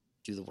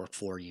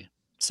for you.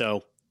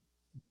 So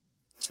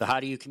how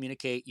do you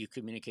communicate? You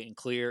communicate in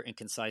clear and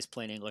concise,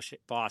 plain English.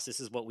 Boss, this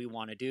is what we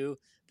want to do.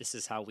 This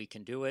is how we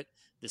can do it.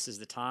 This is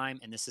the time,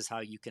 and this is how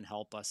you can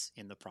help us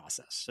in the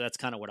process. So that's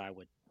kind of what I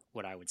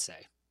would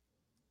say.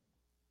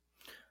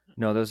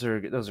 No, those are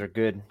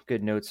good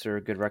notes or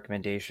good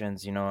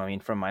recommendations. You know, I mean,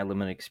 from my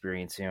limited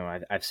experience, you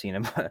know, I've seen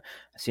them, I've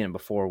seen them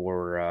before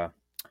where,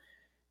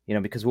 you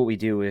know, because what we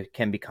do, it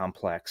can be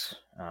complex,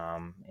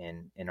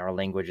 and our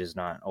language is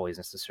not always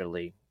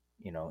necessarily,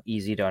 you know,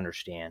 easy to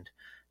understand.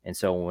 And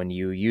so when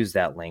you use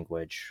that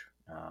language,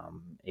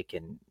 it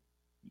can,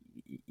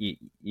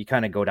 you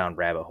kind of go down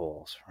rabbit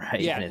holes, right?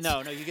 Yeah, And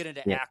no, you get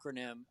into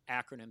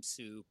acronym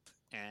soup,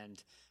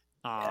 and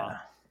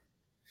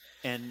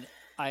and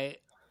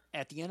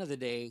at the end of the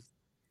day,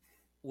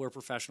 we're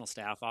professional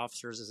staff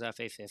officers as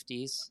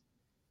FA50s.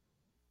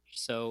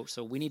 So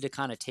we need to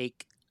kind of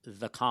take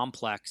the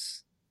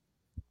complex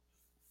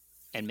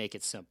and make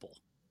it simple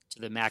to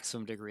the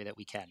maximum degree that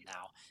we can.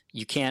 Now,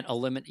 you can't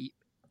eliminate,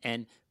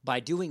 and by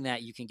doing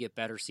that, you can get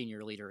better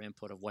senior leader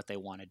input of what they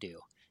want to do.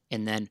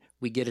 And then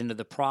we get into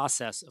the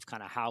process of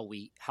kind of how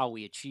we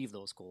achieve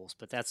those goals.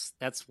 But that's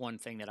one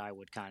thing that I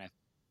would kind of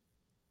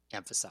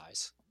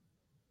emphasize.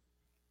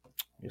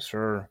 Yes,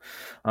 sir.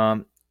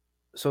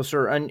 So,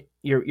 sir, and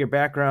your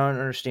background,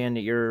 I understand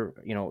that you're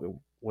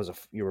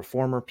a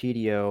former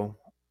PDO.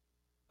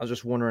 I was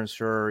just wondering,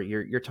 sir,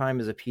 your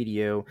time as a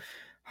PDO,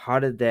 how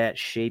did that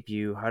shape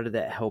you? How did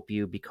that help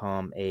you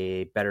become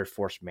a better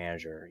force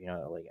manager? You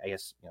know, like I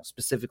guess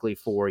specifically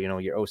for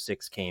your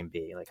 06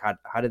 KMB. Like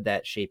how did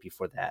that shape you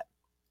for that?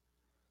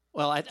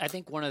 Well, I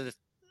think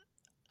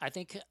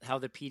how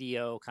the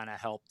PDO kind of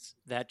helped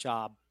that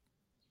job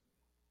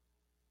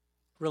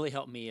really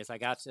helped me is I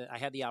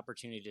had the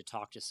opportunity to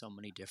talk to so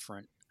many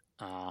different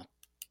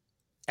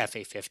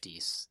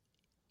FA50s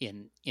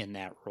in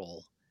that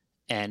role,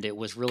 and it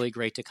was really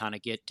great to kind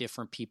of get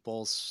different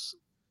people's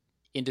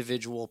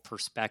individual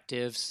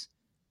perspectives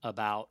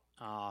about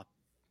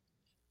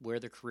where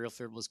the career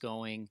field was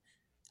going,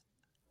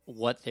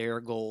 what their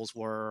goals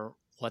were,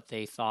 what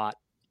they thought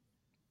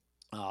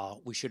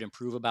we should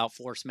improve about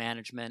force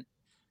management.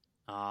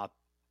 The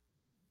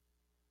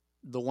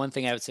one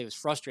thing I would say was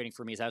frustrating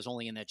for me is I was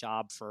only in that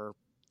job for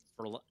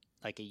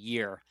like a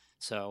year,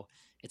 so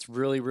it's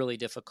really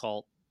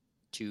difficult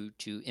to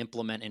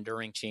implement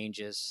enduring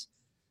changes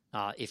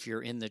if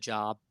you're in the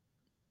job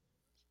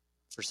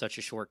for such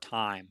a short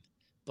time.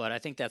 But I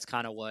think that's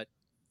kind of what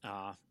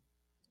I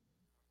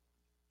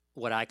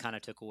kind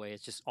of took away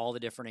is just all the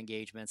different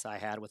engagements I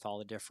had with all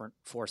the different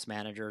force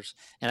managers.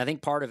 And I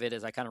think part of it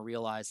is I kind of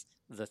realized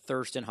the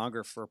thirst and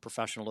hunger for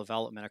professional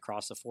development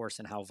across the force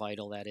and how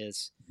vital that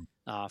is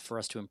for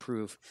us to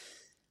improve.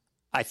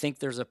 I think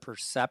there's a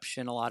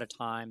perception a lot of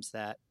times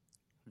that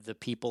the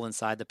people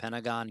inside the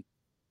Pentagon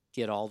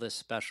get all this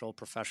special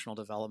professional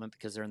development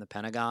because they're in the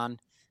Pentagon.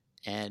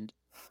 And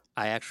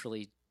I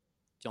actually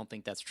don't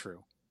think that's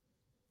true.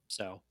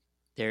 So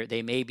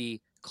they may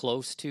be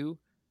close to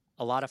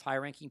a lot of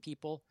high-ranking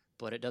people,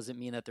 but it doesn't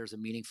mean that there's a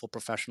meaningful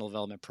professional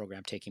development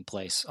program taking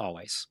place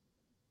always.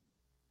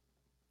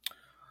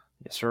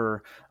 Yes,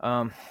 sir.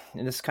 And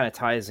this kind of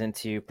ties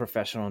into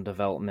professional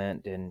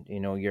development and,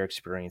 your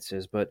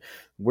experiences, but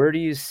where do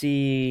you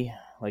see,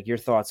 like, your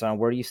thoughts on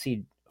where do you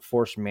see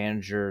force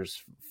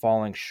managers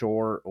falling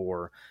short,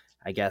 or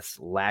I guess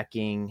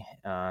lacking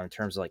in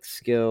terms of like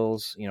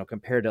skills,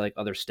 compared to like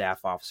other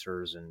staff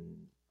officers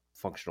and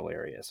functional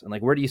areas? And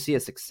like, where do you see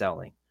us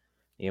excelling?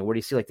 Where do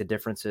you see like the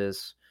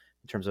differences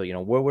in terms of,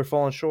 where we're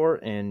falling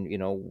short and,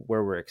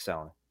 where we're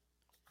excelling?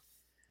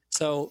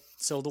 So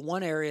the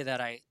one area that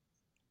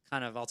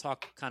I'll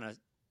talk kind of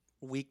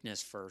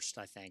weakness first,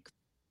 I think.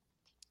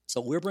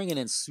 So we're bringing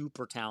in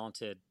super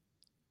talented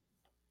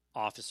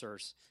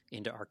officers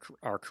into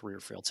our career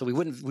field. So we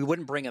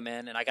wouldn't bring them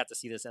in, and I got to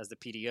see this as the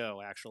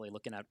PDO, actually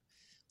looking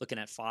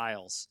at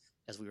files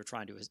as we were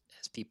as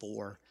people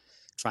were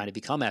trying to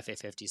become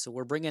FA50. So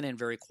we're bringing in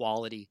very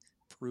quality,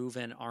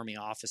 proven Army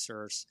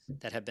officers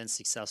that have been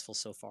successful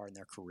so far in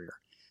their career.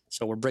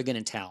 So we're bringing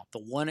in talent. The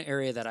one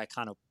area that I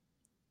kind of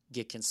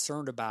get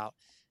concerned about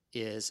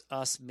is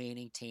us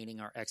maintaining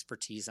our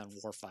expertise on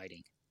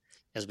warfighting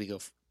as we go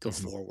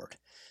forward.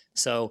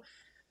 So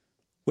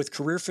with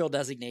career field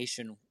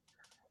designation,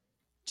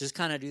 just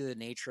kind of due to the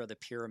nature of the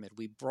pyramid,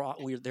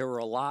 there were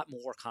a lot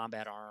more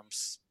combat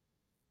arms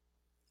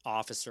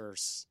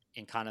officers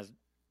in kind of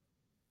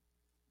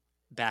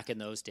back in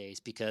those days,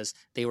 because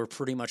they were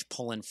pretty much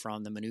pulling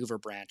from the maneuver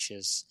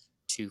branches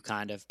to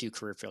kind of do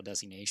career field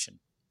designation.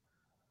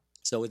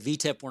 So with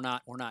VTIP,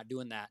 we're not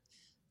doing that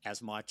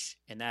as much,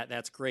 and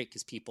that's great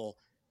because people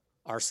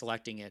are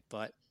selecting it,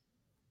 but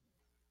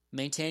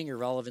maintaining your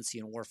relevancy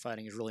in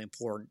warfighting is really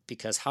important,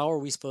 because how are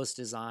we supposed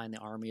to design the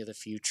Army of the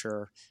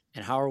future,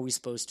 and how are we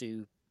supposed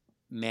to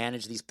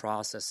manage these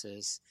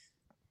processes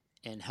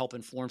and help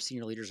inform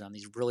senior leaders on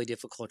these really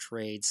difficult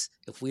trades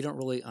if we don't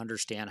really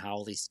understand how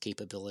all these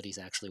capabilities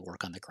actually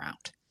work on the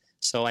ground?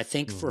 So I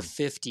think for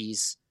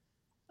 50s,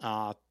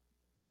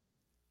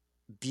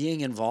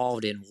 being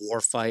involved in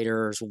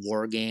warfighters,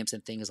 war games,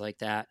 and things like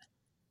that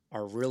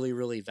are really,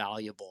 really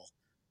valuable,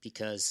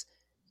 because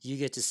you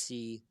get to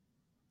see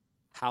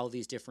how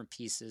these different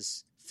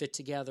pieces fit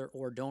together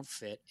or don't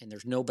fit. And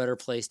there's no better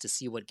place to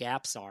see what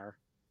gaps are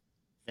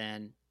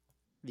than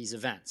these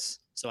events.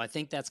 So I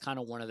think that's kind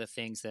of one of the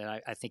things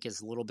that I think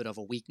is a little bit of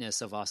a weakness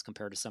of us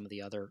compared to some of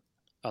the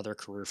other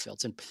career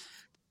fields. And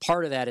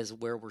part of that is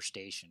where we're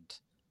stationed,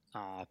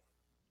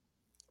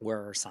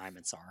 where our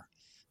assignments are.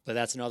 But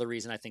that's another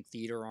reason I think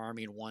theater,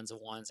 Army, and ones and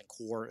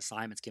corps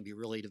assignments can be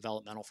really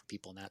developmental for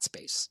people in that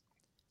space.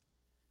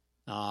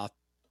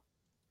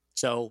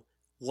 So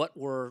what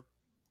we're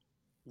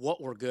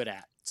good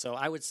at. So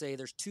I would say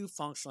there's two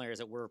functional areas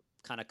that we're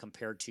kind of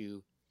compared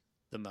to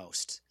the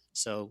most.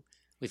 So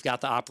we've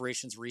got the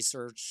operations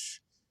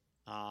research,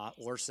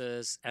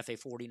 ORSAs,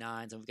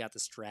 FA49s, and we've got the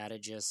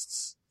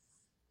strategists,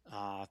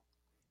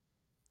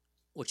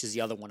 which is the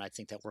other one I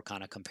think that we're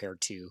kind of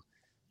compared to,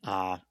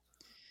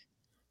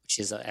 which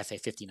is a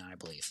FA59, I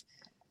believe.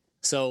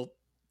 So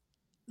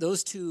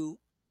those two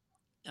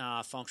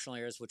functional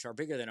areas, which are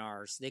bigger than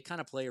ours, they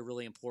kind of play a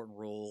really important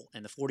role.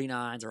 And the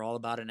 49s are all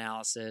about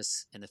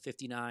analysis, and the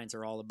 59s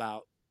are all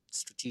about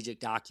strategic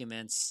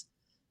documents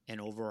and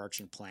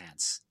overarching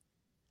plans.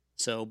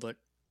 So, but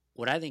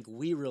what I think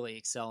we really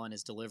excel in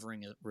is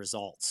delivering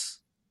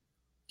results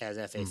as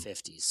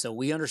FA50s. So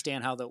we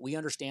understand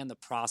the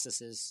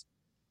processes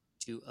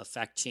to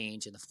affect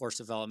change in the force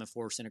development,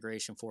 force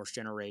integration, force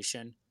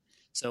generation.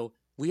 So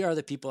we are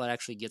the people that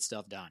actually get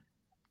stuff done.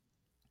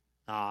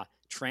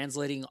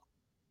 Translating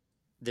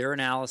their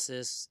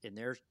analysis and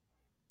their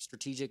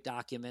strategic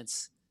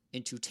documents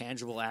into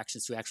tangible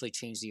actions to actually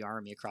change the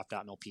Army across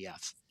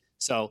 .mil-PF.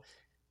 So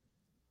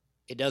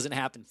it doesn't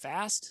happen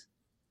fast,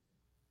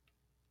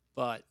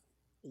 but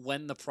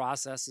when the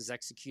process is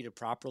executed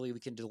properly, we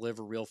can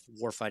deliver real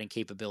warfighting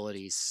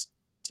capabilities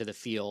to the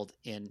field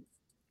in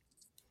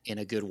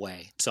a good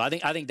way. So I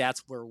think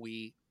that's where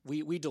we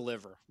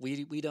deliver.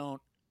 We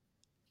don't.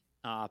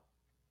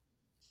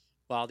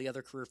 While the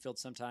other career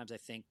fields sometimes I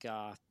think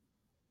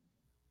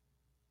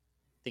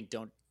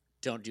don't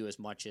do as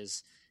much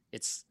as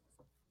it's.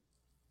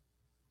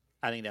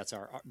 I think that's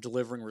our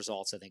delivering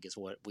results. I think is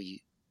what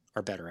we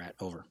are better at.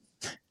 Over.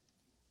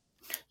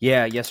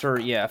 Yeah, yes, sir.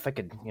 Yeah, if I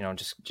could,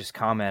 just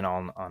comment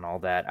on all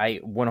that. I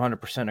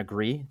 100%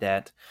 agree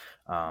that,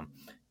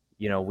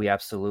 we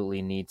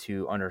absolutely need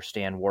to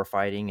understand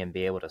warfighting and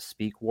be able to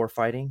speak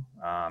warfighting.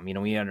 We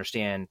need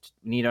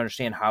to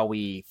understand how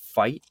we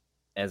fight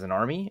as an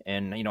Army,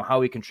 and how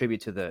we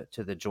contribute to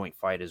the joint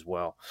fight as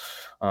well.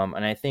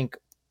 And I think,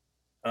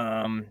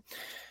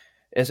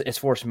 as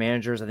force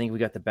managers, I think we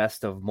got the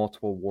best of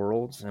multiple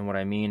worlds. And what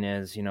I mean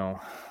is,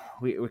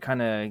 we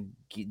kind of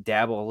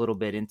dabble a little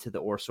bit into the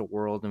ORSA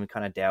world, and we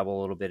kind of dabble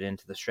a little bit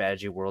into the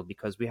strategy world,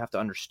 because we have to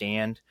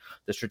understand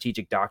the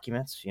strategic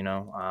documents.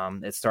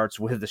 It starts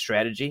with the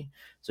strategy,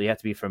 so you have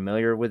to be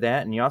familiar with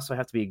that, and you also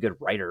have to be a good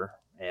writer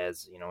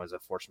as a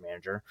force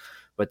manager.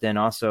 But then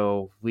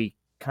also we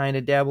kind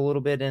of dabble a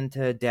little bit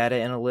into data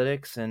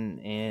analytics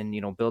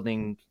and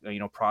building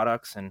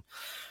products and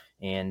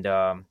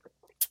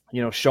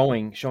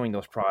showing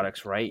those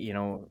products, right,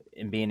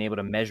 and being able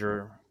to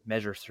measure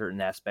certain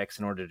aspects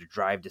in order to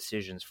drive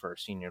decisions for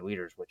senior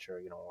leaders, which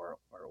are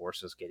our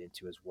ORSAs get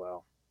into as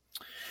well.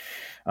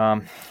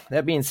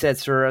 That being said,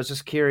 sir, I was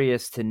just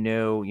curious to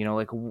know,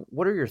 like,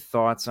 what are your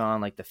thoughts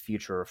on like the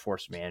future of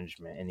force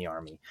management in the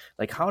Army?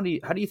 Like, how do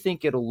you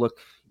think it'll look,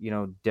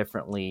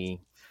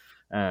 differently?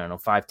 I don't know,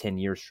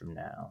 5-10 years from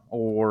now,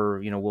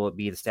 or will it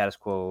be the status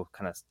quo,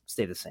 kind of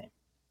stay the same?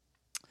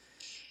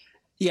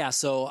 Yeah,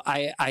 so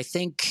I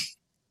think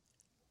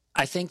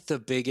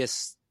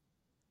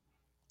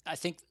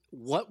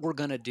what we're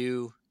going to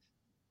do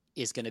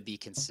is going to be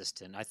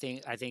consistent. I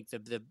think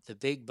the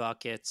big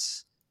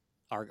buckets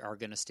are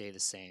going to stay the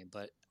same,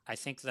 but I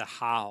think the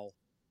how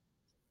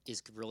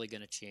is really going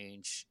to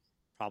change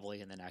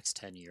probably in the next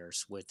 10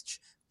 years,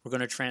 which we're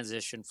going to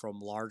transition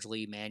from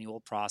largely manual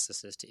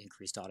processes to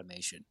increased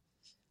automation.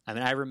 I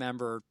mean, I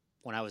remember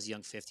when I was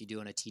young 50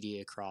 doing a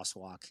TDA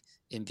crosswalk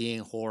and being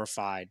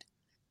horrified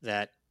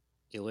that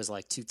it was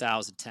like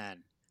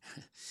 2010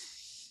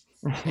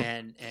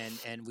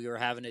 and we were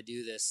having to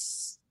do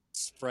this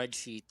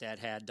spreadsheet that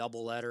had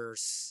double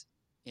letters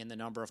in the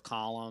number of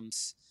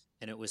columns,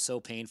 and it was so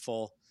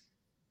painful.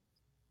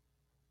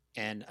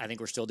 And I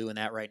think we're still doing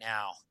that right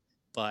now.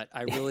 But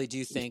I really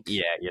do think,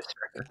 yes,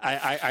 sir.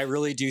 I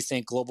really do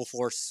think Global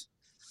Force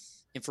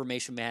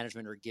Information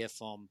Management, or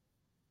GIFM,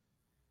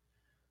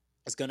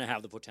 is going to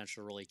have the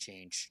potential to really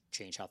change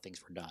how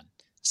things were done.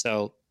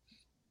 So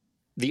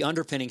the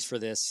underpinnings for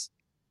this,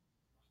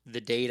 the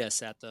data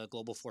set, the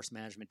Global Force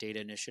Management Data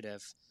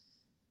Initiative.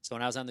 So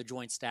when I was on the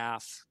Joint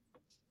Staff,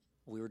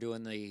 we were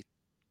doing the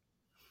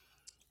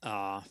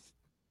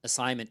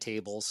assignment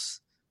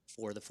tables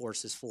for the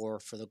forces for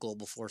the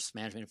Global Force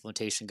Management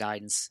Implementation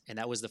Guidance. And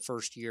that was the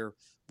first year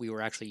we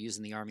were actually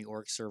using the Army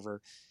Org Server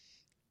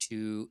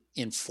to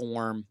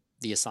inform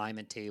the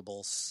assignment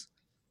tables.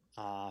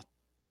 And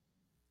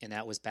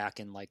that was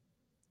back in like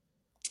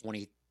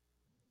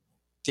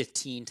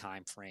 2015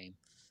 timeframe.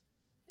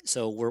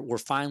 So we're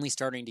finally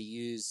starting to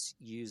use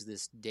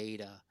this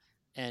data,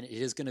 and it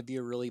is going to be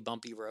a really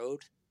bumpy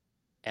road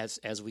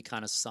as we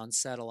kind of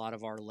sunset a lot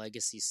of our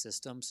legacy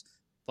systems.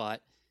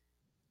 But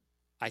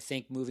I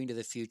think moving to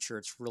the future,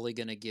 it's really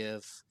going to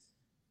give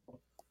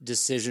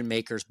decision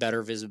makers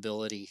better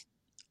visibility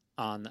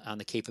on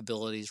the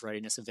capabilities,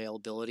 readiness,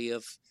 availability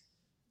of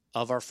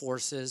our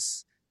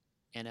forces.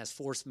 And as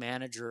force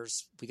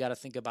managers, we got to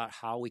think about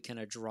how we can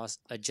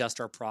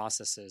adjust our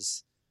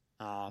processes.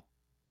 I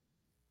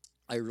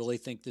really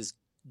think this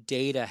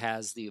data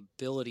has the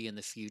ability in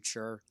the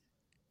future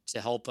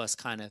to help us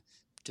kind of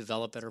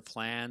develop better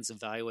plans,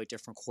 evaluate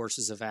different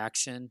courses of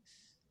action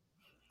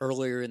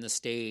earlier in the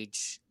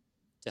stage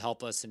to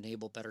help us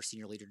enable better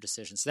senior leader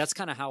decisions. So that's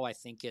kind of how I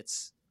think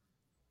it's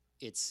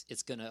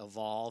going to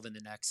evolve in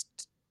the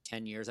next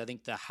 10 years. I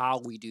think the how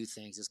we do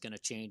things is going to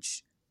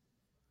change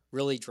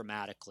really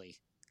dramatically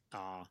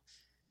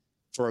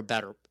for a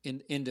better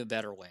in a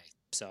better way.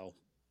 So.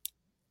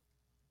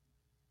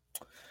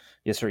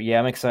 Yes, sir. Yeah,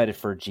 I'm excited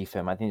for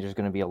GFIM. I think there's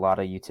going to be a lot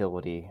of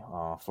utility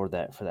for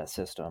that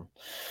system.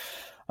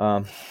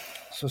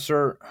 So,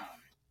 sir,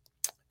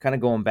 kind of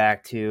going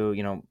back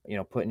to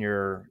putting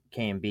your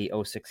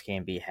KMB 06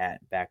 KMB hat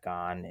back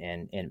on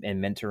and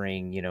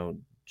mentoring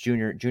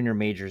junior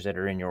majors that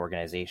are in your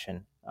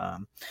organization.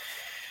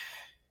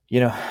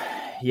 You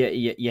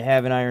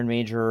have an Iron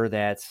Major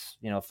that's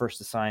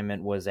first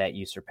assignment was at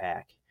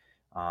USERPAC.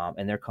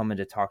 And they're coming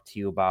to talk to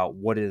you about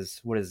what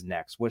is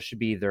next. What should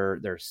be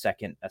their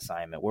second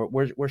assignment?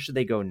 Where should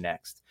they go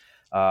next?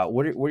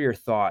 What are your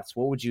thoughts?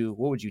 What would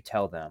you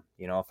tell them?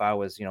 If I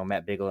was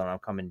Matt Bigelow and I'm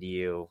coming to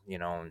you,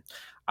 and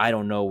I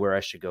don't know where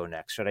I should go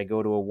next. Should I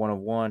go to a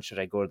 101? Should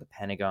I go to the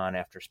Pentagon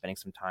after spending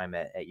some time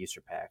at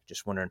USERPAC?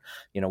 Just wondering,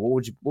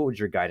 what would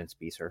your guidance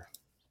be, sir?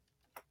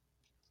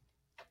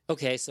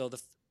 Okay, so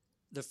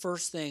the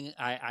first thing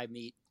I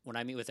meet when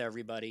I meet with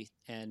everybody,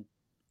 and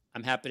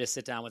I'm happy to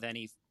sit down with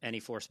any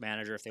force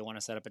manager if they want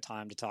to set up a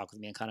time to talk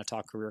with me and kind of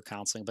talk career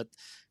counseling.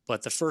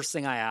 But the first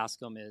thing I ask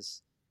them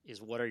is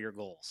what are your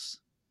goals?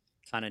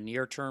 Kind of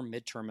near term,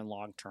 midterm, and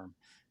long term.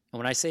 And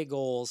when I say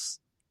goals,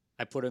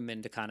 I put them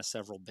into kind of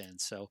several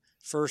bins. So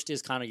first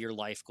is kind of your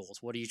life goals.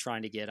 What are you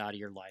trying to get out of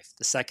your life?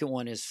 The second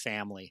one is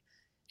family.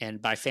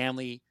 And by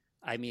family,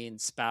 I mean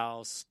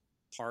spouse,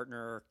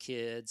 partner,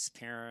 kids,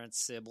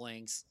 parents,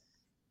 siblings.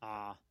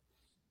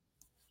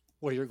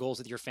 What are your goals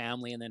with your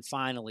family? And then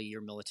finally,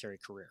 your military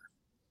career.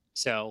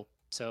 So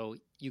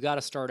you got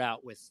to start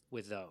out with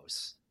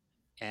those.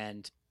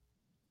 And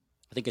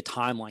I think a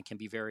timeline can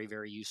be very,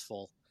 very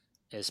useful,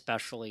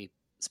 especially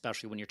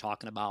when you're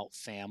talking about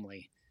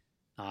family,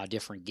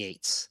 different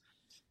gates.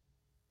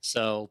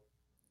 So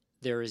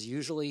there is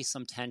usually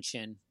some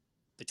tension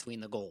between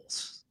the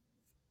goals.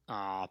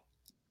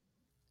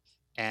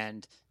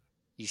 And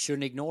you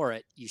shouldn't ignore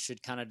it. You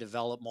should kind of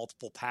develop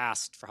multiple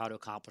paths for how to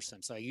accomplish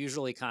them. So I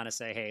usually kind of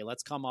say, hey,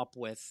 let's come up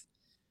with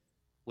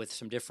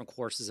some different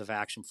courses of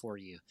action for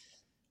you.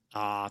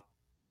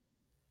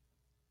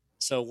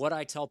 So what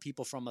I tell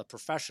people from a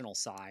professional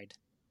side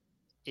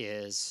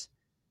is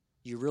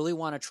you really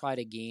want to try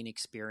to gain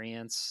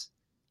experience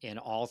in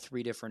all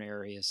three different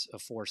areas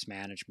of force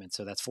management.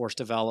 So that's force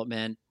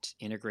development,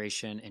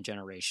 integration, and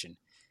generation.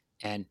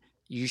 And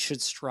you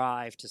should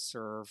strive to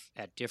serve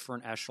at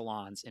different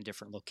echelons in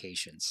different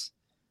locations.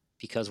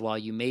 Because while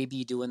you may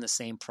be doing the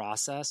same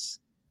process,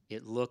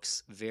 it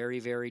looks very,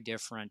 very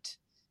different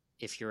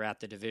if you're at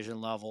the division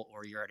level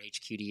or you're at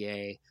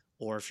HQDA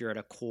or if you're at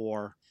a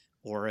core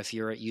or if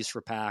you're at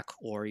USRPAC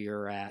or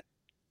you're at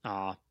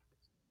R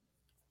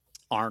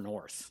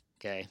North.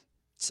 Okay.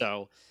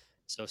 So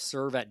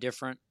serve at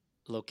different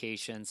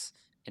locations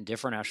and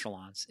different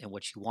echelons. And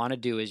what you want to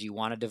do is you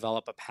want to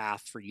develop a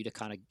path for you to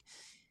kind of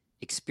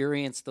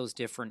experience those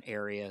different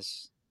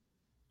areas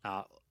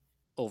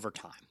over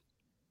time.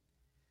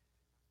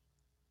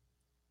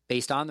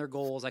 Based on their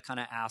goals, I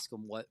kind of ask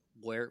them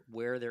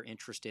where they're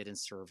interested in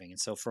serving. And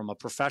so from a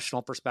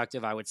professional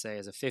perspective, I would say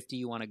as a 50,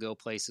 you want to go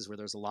places where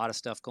there's a lot of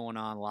stuff going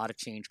on, a lot of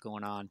change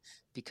going on,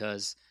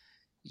 because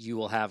you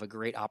will have a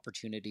great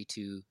opportunity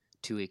to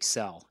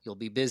excel. You'll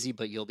be busy,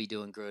 but you'll be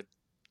doing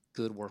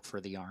good work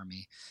for the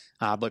Army.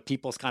 But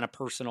people's kind of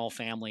personal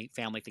family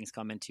things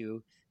come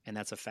into, and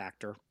that's a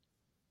factor.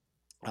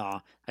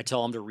 I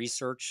tell them to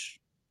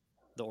research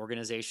the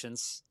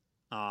organizations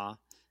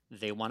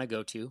they want to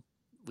go to.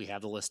 We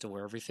have the list of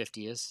where every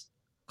 50 is.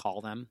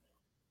 Call them,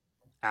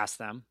 ask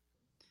them.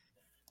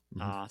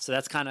 So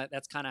that's kind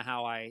of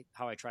how I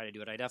try to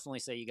do it. I definitely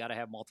say you got to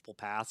have multiple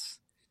paths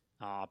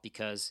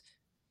because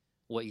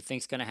what you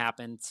think is going to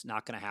happen, it's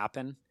not going to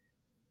happen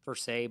per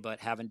se, but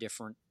having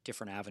different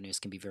avenues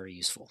can be very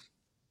useful.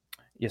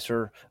 Yes,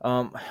 sir.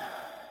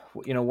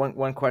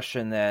 One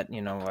question that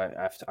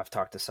I've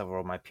talked to several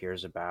of my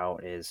peers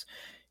about is,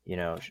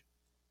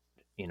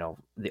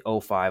 the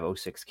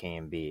 0506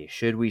 KMB.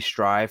 Should we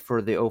strive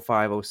for the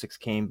 0506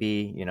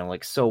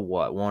 KMB? So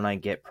what? Won't I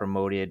get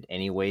promoted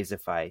anyways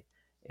if I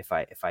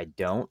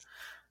don't?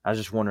 I was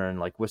just wondering,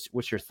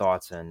 what's your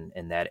thoughts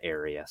in that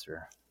area,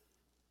 sir?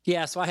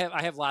 Yeah, so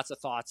I have lots of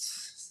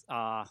thoughts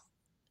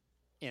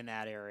in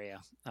that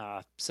area.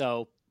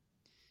 So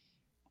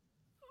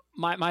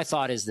my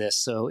thought is this.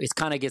 So it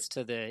kind of gets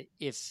to the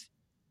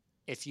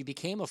if you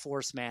became a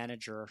force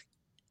manager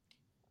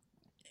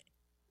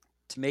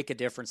to make a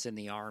difference in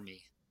the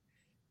Army,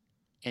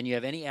 and you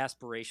have any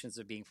aspirations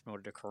of being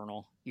promoted to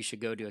colonel, you should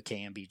go do a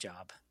KMB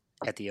job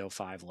at the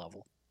 05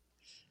 level.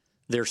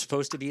 They're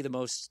supposed to be the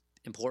most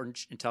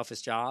important and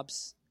toughest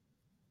jobs.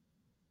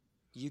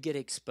 You get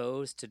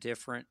exposed to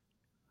different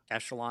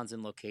echelons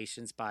and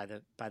locations by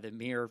the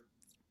mere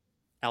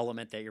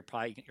element that you're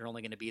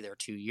only going to be there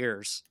 2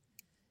 years.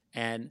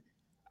 And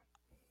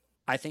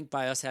I think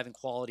by us having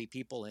quality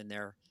people in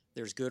there,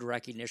 there's good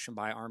recognition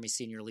by Army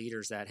senior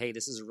leaders that, hey,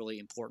 this is a really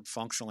important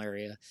functional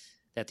area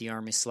that the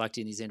Army is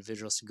selecting these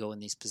individuals to go in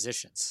these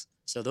positions.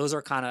 So those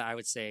are kind of, I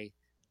would say,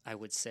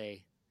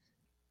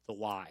 the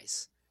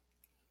whys.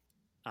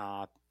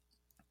 The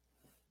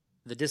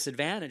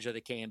disadvantage of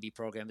the KMB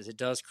program is it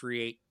does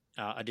create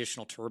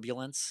additional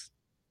turbulence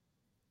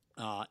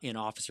in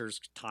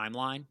officers'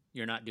 timeline.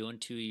 You're not doing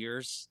 2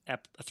 years,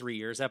 3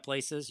 years at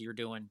places. You're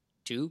doing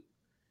 2,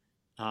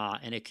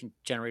 and it can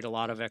generate a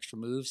lot of extra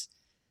moves.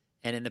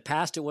 And in the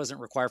past, it wasn't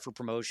required for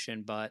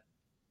promotion, but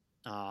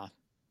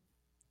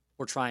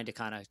we're trying to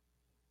kind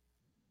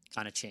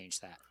of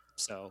change that.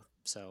 So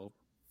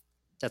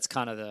that's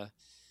kind of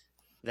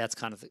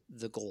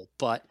the goal.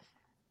 But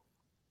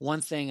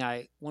one point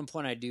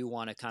I do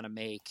want to kind of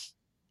make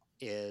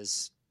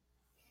is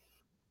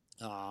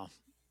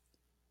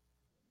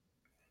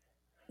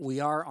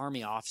we are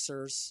Army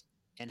officers,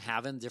 and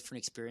having different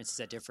experiences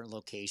at different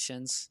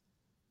locations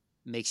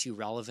makes you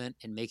relevant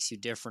and makes you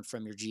different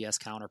from your GS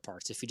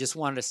counterparts. If you just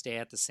wanted to stay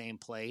at the same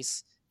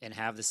place and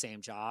have the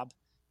same job,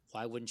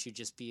 why wouldn't you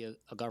just be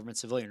a government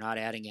civilian? You're not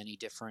adding any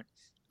different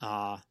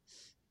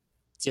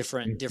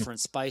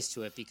spice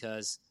to it,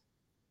 because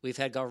we've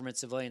had government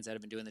civilians that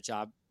have been doing the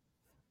job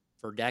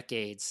for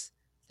decades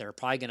that are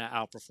probably going to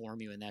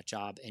outperform you in that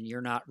job, and you're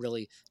not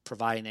really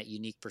providing that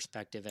unique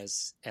perspective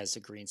as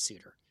a green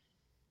suiter.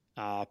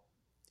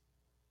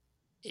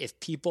 If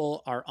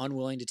people are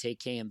unwilling to take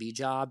KMB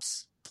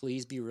jobs,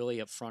 please be really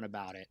upfront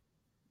about it,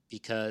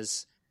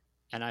 because,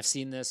 and I've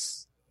seen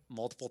this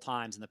multiple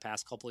times in the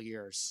past couple of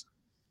years,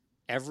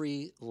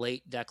 every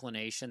late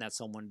declination that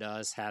someone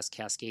does has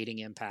cascading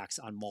impacts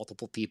on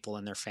multiple people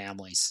and their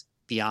families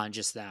beyond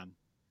just them.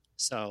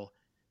 So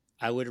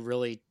I would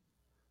really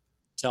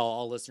tell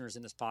all listeners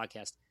in this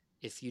podcast,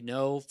 if you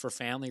know for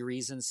family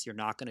reasons you're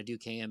not going to do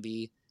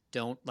KMB,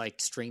 don't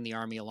string the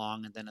Army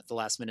along and then at the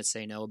last minute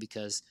say no,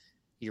 because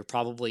you're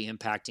probably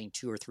impacting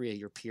 2 or 3 of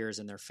your peers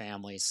and their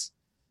families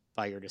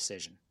by your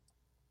decision.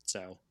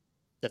 So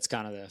that's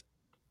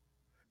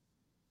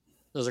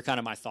those are kind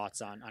of my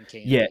thoughts on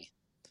KMB. Yeah.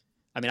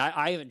 I mean,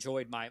 I have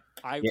enjoyed my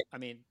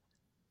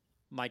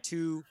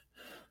 2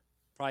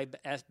 probably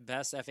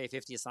best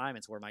FA50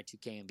 assignments were my 2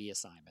 KMB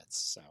assignments.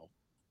 So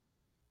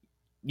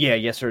Yeah,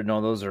 yes or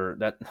no. Those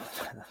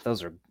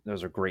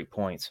are great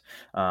points.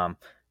 Um,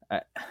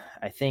 I,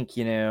 I think,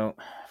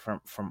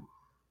 from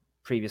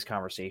previous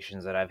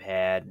conversations that I've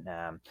had,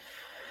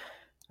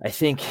 I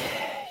think,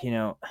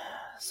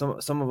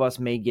 some of us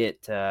may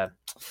get a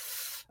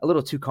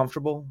little too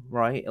comfortable,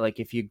 right? Like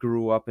if you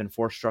grew up in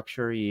force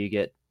structure, you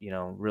get,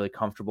 really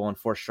comfortable in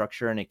force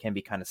structure, and it can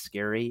be kind of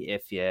scary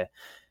if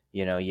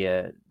you know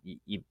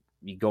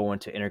you go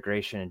into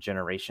integration and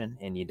generation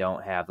and you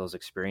don't have those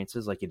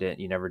experiences, like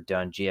you never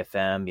done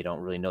GFM, you don't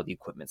really know the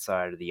equipment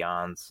side or the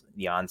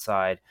on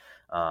side,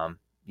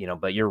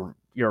 but you're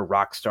a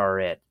rock star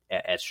at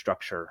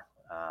structure.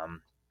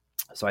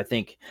 So I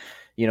think,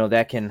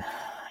 that can,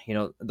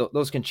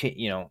 those can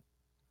change,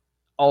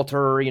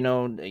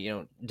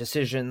 alter,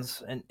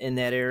 decisions in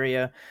that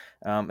area.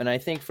 And I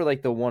think for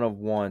like the one of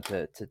one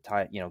to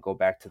tie, go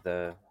back to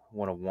the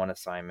one of one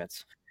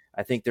assignments,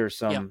 I think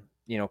there's Yep. some,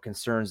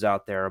 concerns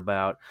out there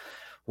about,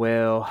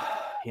 well,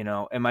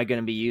 am I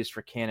going to be used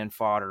for cannon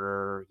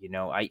fodder?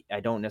 I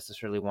don't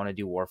necessarily want to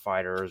do war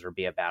fighters or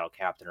be a battle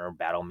captain or a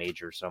battle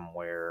major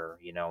somewhere,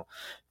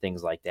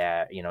 things like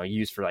that,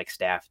 used for like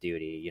staff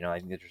duty. I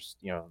think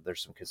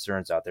there's some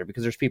concerns out there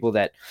because there's people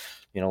that,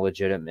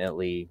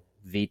 legitimately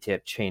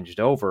VTIP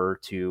changed over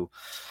to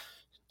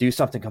do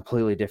something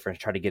completely different,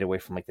 try to get away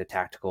from like the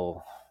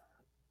tactical,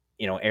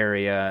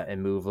 area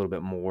and move a little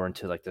bit more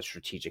into like the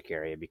strategic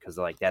area because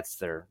like that's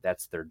their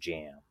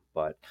jam.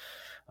 But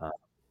uh,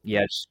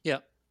 yeah,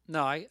 Yep.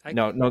 No,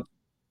 no,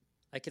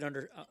 I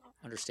can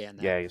understand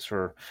that. yeah,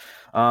 sure.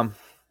 Um,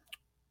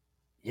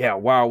 yeah,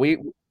 wow,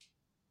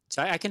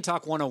 So I can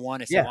talk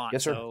 101 if you yeah, want.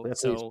 yes, sir. Yeah,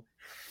 please.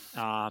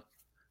 Uh,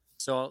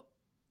 so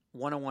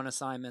 101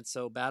 assignments.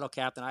 So battle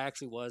captain, I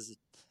actually was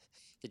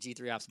the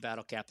G3 Ops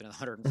battle captain of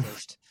the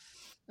 101st.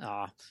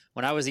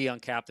 When I was a young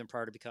captain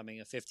prior to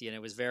becoming a 50, and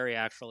it was very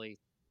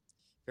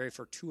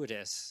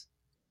fortuitous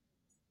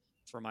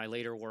for my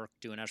later work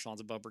doing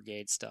echelons above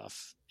brigade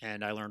stuff,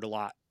 and I learned a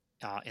lot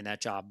in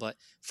that job. But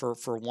for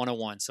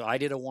 101, so I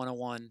did a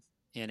 101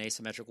 in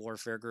asymmetric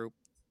warfare group.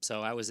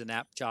 So I was in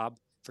that job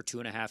for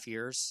 2.5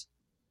 years.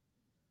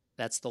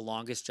 That's the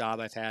longest job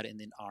I've had in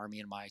the Army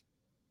in my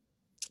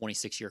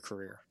 26-year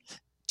career,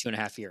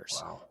 2.5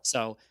 years. Wow.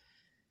 So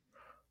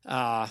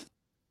I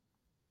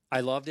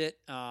loved it.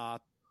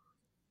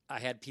 I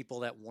had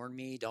people that warned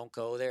me, don't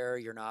go there.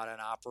 You're not an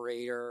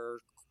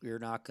operator. You're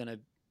not going to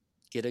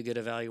get a good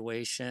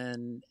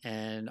evaluation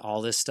and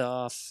all this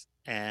stuff.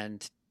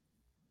 And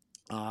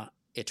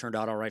it turned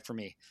out all right for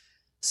me.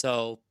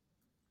 So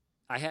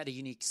I had a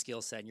unique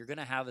skill set, and you're going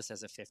to have this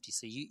as a 50.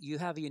 So you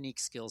have a unique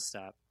skill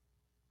set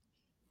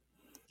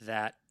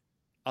that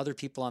other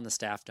people on the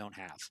staff don't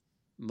have.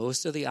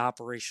 Most of the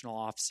operational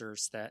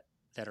officers that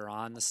are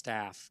on the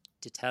staff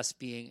detest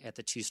being at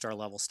the 2-star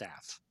level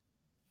staff.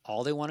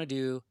 All they want to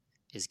do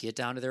is get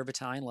down to their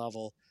battalion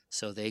level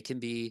so they can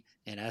be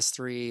an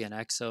S3, an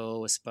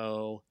XO, a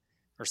SPO,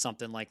 or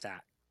something like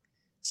that.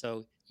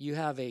 So you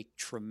have a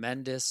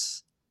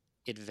tremendous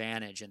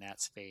advantage in that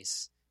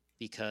space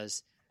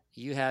because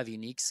you have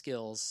unique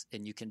skills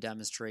and you can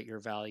demonstrate your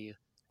value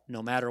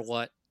no matter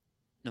what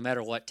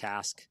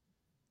task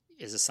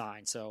is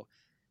assigned. So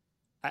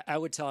I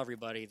would tell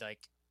everybody,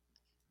 like,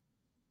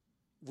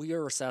 we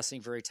are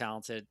assessing very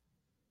talented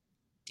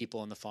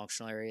people in the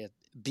functional area.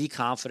 Be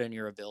confident in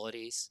your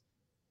abilities.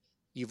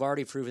 You've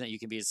already proven that you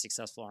can be a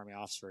successful Army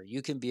officer.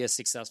 You can be a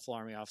successful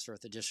Army officer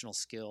with additional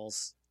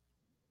skills,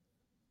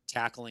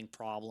 tackling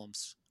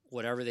problems,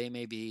 whatever they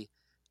may be.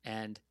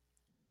 And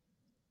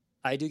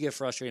I do get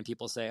frustrated when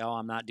people say, "Oh,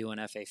 I'm not doing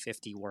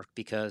FA50 work,"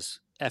 because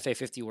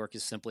FA50 work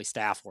is simply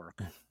staff work.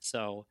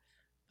 So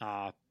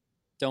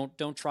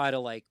don't try to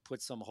like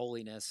put some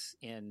holiness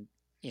in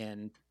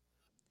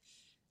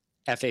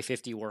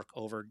FA50 work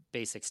over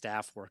basic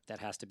staff work that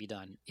has to be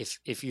done.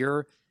 If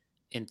you're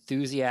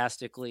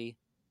enthusiastically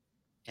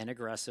and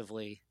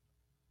aggressively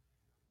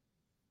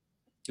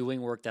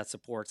doing work that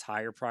supports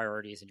higher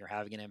priorities and you're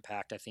having an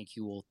impact, I think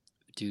you will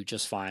do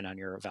just fine on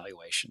your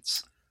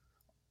evaluations.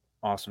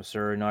 Awesome,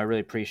 sir. No, I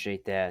really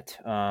appreciate that.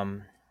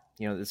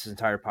 This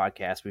entire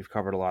podcast, we've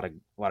covered a lot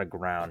of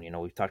ground.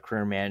 We've talked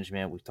career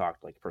management, we've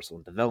talked like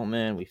personal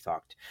development, we've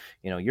talked,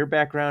 your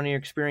background and your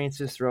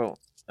experiences throughout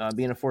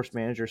being a force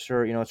manager,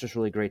 sir. It's just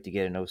really great to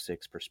get an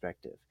 06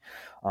 perspective.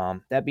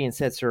 That being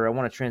said, sir, I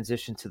want to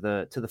transition to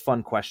the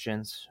fun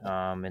questions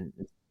and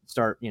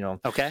start,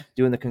 Okay.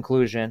 doing the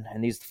conclusion.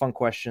 And these fun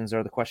questions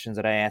are the questions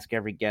that I ask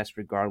every guest,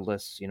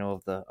 regardless,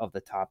 of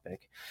the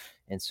topic.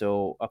 And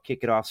so I'll kick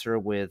it off, sir,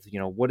 with,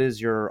 what is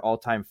your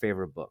all-time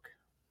favorite book?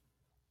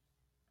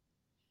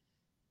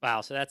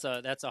 Wow. So that's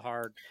a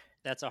hard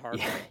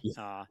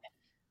one.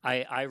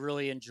 I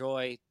really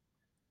enjoy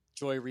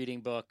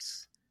reading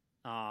books.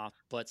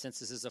 But since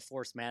this is a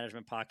force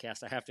management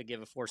podcast, I have to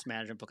give a force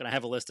management book, and I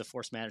have a list of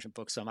force management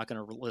books, so I'm not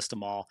going to list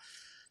them all.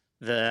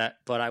 But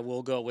I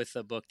will go with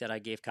the book that I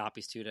gave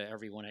copies to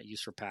everyone at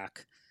Use for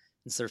Pack.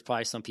 And so there's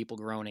probably some people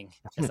groaning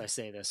as I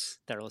say this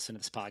that are listening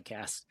to this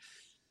podcast.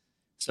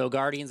 So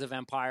Guardians of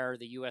Empire,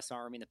 the U.S.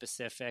 Army in the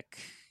Pacific,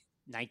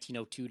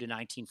 1902 to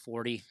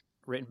 1940.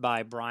 written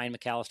by Brian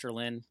McAllister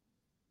Lynn,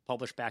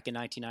 published back in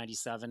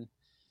 1997.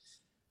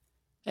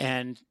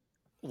 And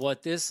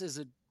what this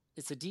is,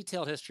 it's a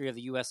detailed history of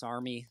the U.S.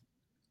 Army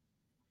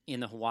in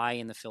the Hawaii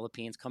and the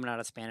Philippines. Coming out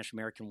of the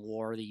Spanish-American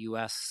War, the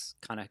U.S.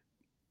 kind of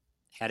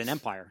had an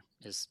empire,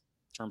 is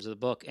in terms of the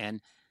book,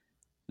 and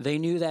they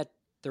knew that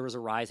there was a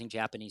rising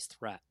Japanese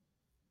threat.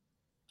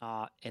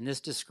 And this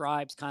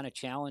describes kind of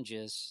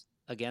challenges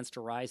against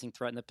a rising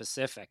threat in the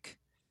Pacific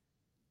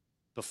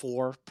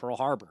before Pearl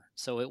Harbor.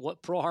 So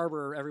what Pearl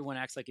Harbor, everyone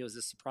acts like it was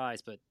a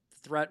surprise, but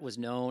the threat was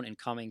known and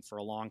coming for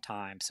a long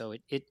time. So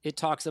it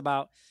talks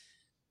about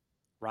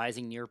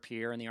rising near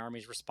peer and the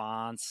Army's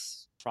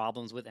response,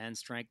 problems with end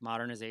strength,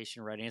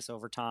 modernization, readiness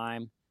over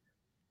time,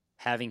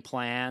 having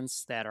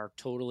plans that are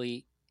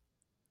totally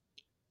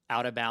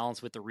out of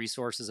balance with the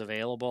resources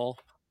available,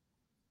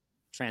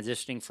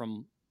 transitioning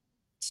from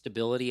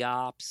stability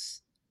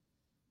ops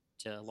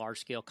to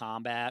large-scale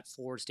combat,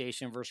 forward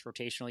station versus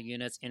rotational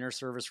units,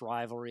 inter-service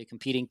rivalry,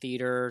 competing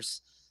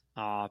theaters,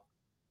 all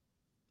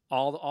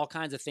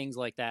kinds of things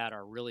like that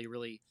are really,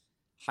 really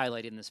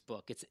highlighted in this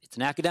book. It's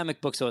an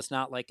academic book, so it's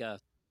not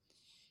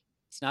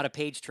a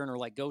page turner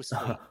like Ghost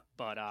Fleet,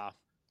 but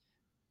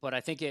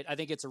I think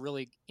it's a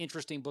really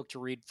interesting book to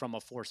read from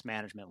a force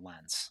management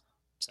lens.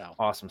 So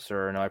awesome,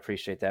 sir. No, I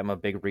appreciate that. I'm a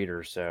big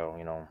reader, so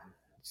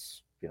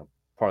it's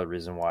part of the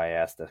reason why I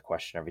ask that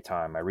question every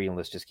time. My reading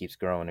list just keeps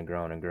growing and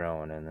growing and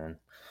growing. And then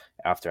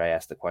after I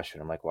ask the question,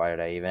 I'm like, why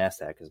did I even ask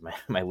that? Because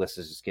my list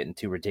is just getting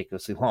too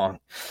ridiculously long.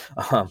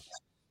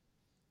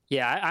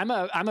 Yeah,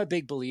 I'm a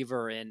big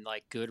believer in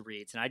like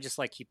Goodreads, and I just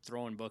like keep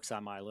throwing books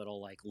on my little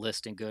like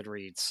list in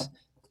Goodreads.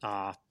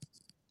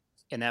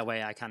 And that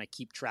way I kind of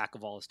keep track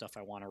of all the stuff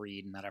I want to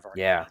read and that I've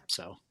already read.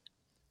 So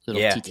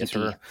TTP. Yes,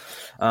 sir.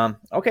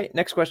 Okay,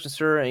 next question,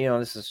 sir.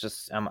 This is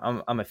just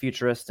I'm a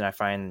futurist, and I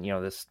find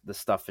this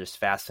stuff is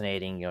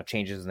fascinating.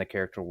 Changes in the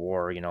character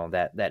war,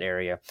 that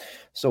area.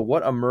 So,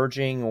 what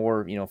emerging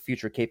or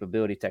future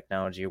capability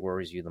technology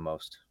worries you the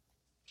most?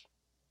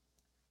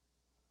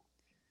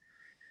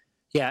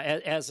 Yeah,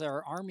 as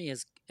our Army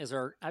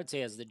I'd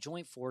say as the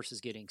joint force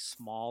is getting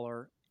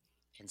smaller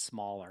and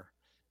smaller,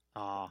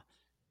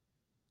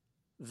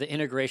 the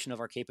integration of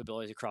our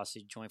capabilities across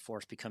the joint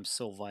force becomes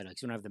so vital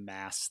because we don't have the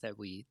mass that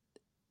we've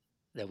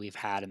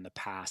had in the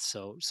past.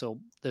 So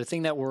the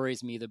thing that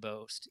worries me the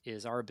most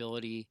is our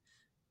ability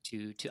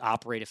to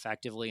operate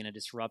effectively in a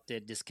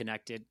disrupted,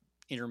 disconnected,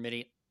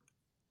 intermittent,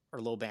 or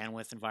low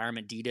bandwidth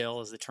environment.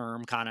 DDIL is the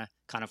term kind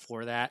of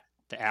for that,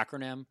 the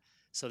acronym.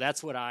 So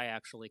that's what I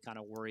actually kind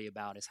of worry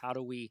about is how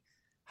do we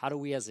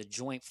as a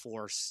joint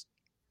force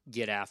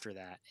get after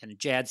that? And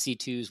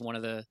JADC2 is one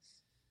of the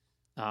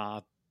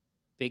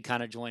big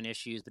kind of joint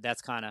issues, but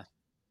that's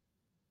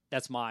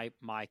my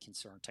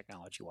concern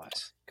technology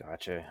wise.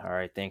 Gotcha. All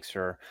right. Thanks,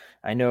 sir.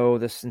 I know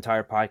this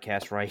entire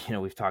podcast, right?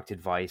 We've talked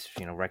advice,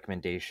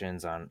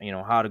 recommendations on,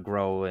 how to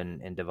grow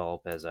and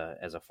develop as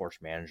a force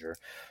manager.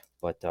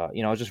 But, I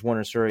was just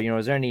wondering, sir,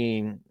 is there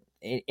any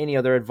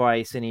other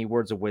advice, any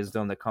words of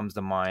wisdom that comes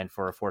to mind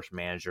for our force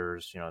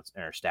managers, and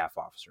our staff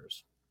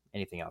officers?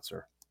 Anything else,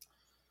 sir?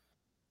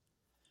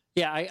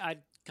 Yeah, I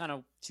kind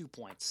of 2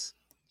 points.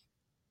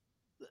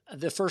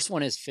 The first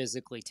one is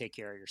physically take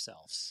care of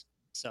yourselves.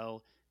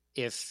 So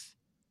if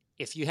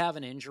you have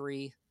an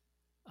injury,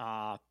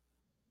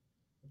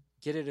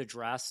 get it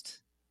addressed,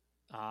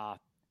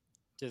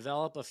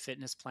 develop a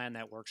fitness plan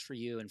that works for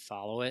you and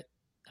follow it.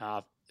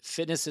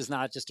 Fitness is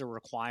not just a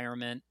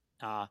requirement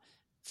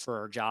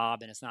for a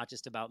job, and it's not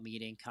just about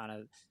meeting, kind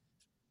of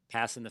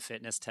passing the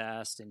fitness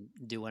test and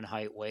doing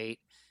height, weight.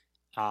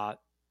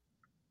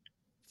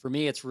 For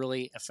me, it's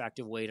really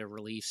effective way to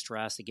relieve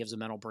stress. It gives a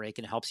mental break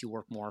and it helps you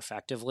work more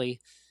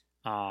effectively.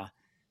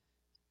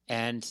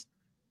 And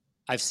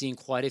I've seen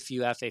quite a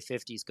few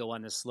FA50s go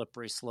on this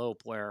slippery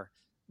slope where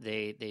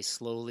they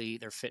slowly,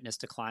 their fitness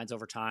declines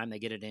over time. They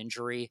get an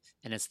injury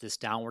and it's this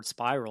downward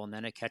spiral, and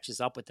then it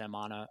catches up with them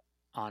on a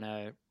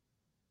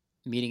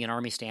meeting an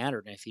Army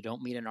standard. And if you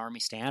don't meet an Army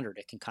standard,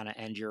 it can kind of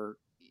end your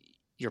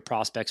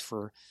prospects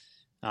for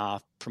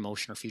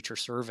promotion or future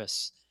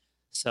service.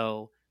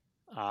 So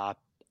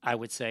I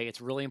would say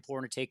it's really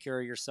important to take care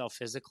of yourself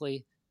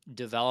physically,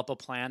 develop a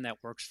plan that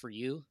works for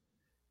you,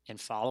 and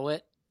follow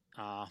it.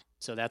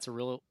 So that's a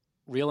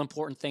real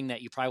important thing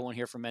that you probably won't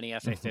hear from many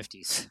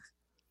FA50s.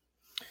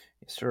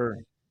 Yes,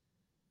 sir.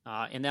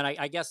 And then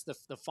I guess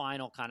the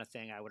final kind of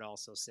thing I would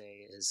also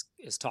say is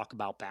talk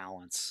about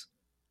balance.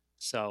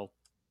 So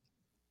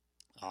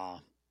you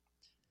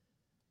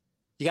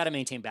got to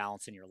maintain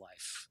balance in your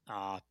life.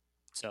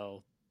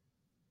 So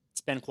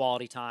spend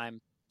quality time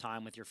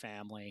with your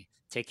family.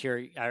 Take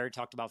care. I already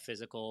talked about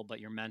physical,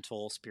 but your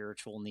mental,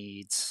 spiritual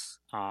needs.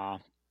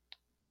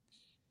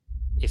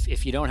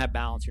 If you don't have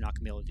balance, you're not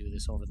going to be able to do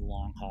this over the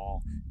long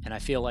haul. And I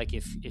feel like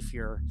if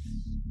you're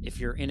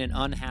in an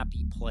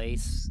unhappy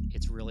place,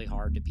 it's really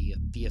hard to be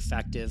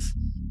effective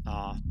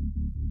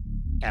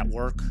at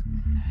work,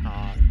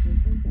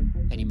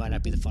 and you might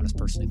not be the funnest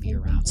person to be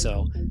around.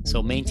 So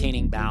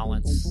maintaining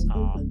balance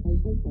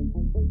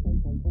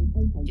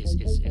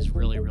is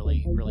really,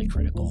 really, really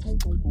critical.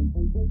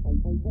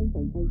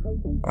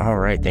 All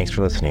right, thanks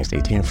for listening. Stay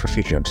tuned for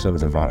future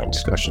episodes involving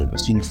discussions with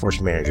senior force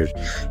managers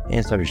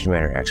and subject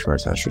matter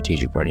experts on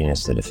strategic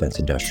readiness to defense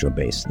industrial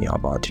base in the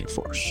all-volunteer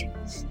force.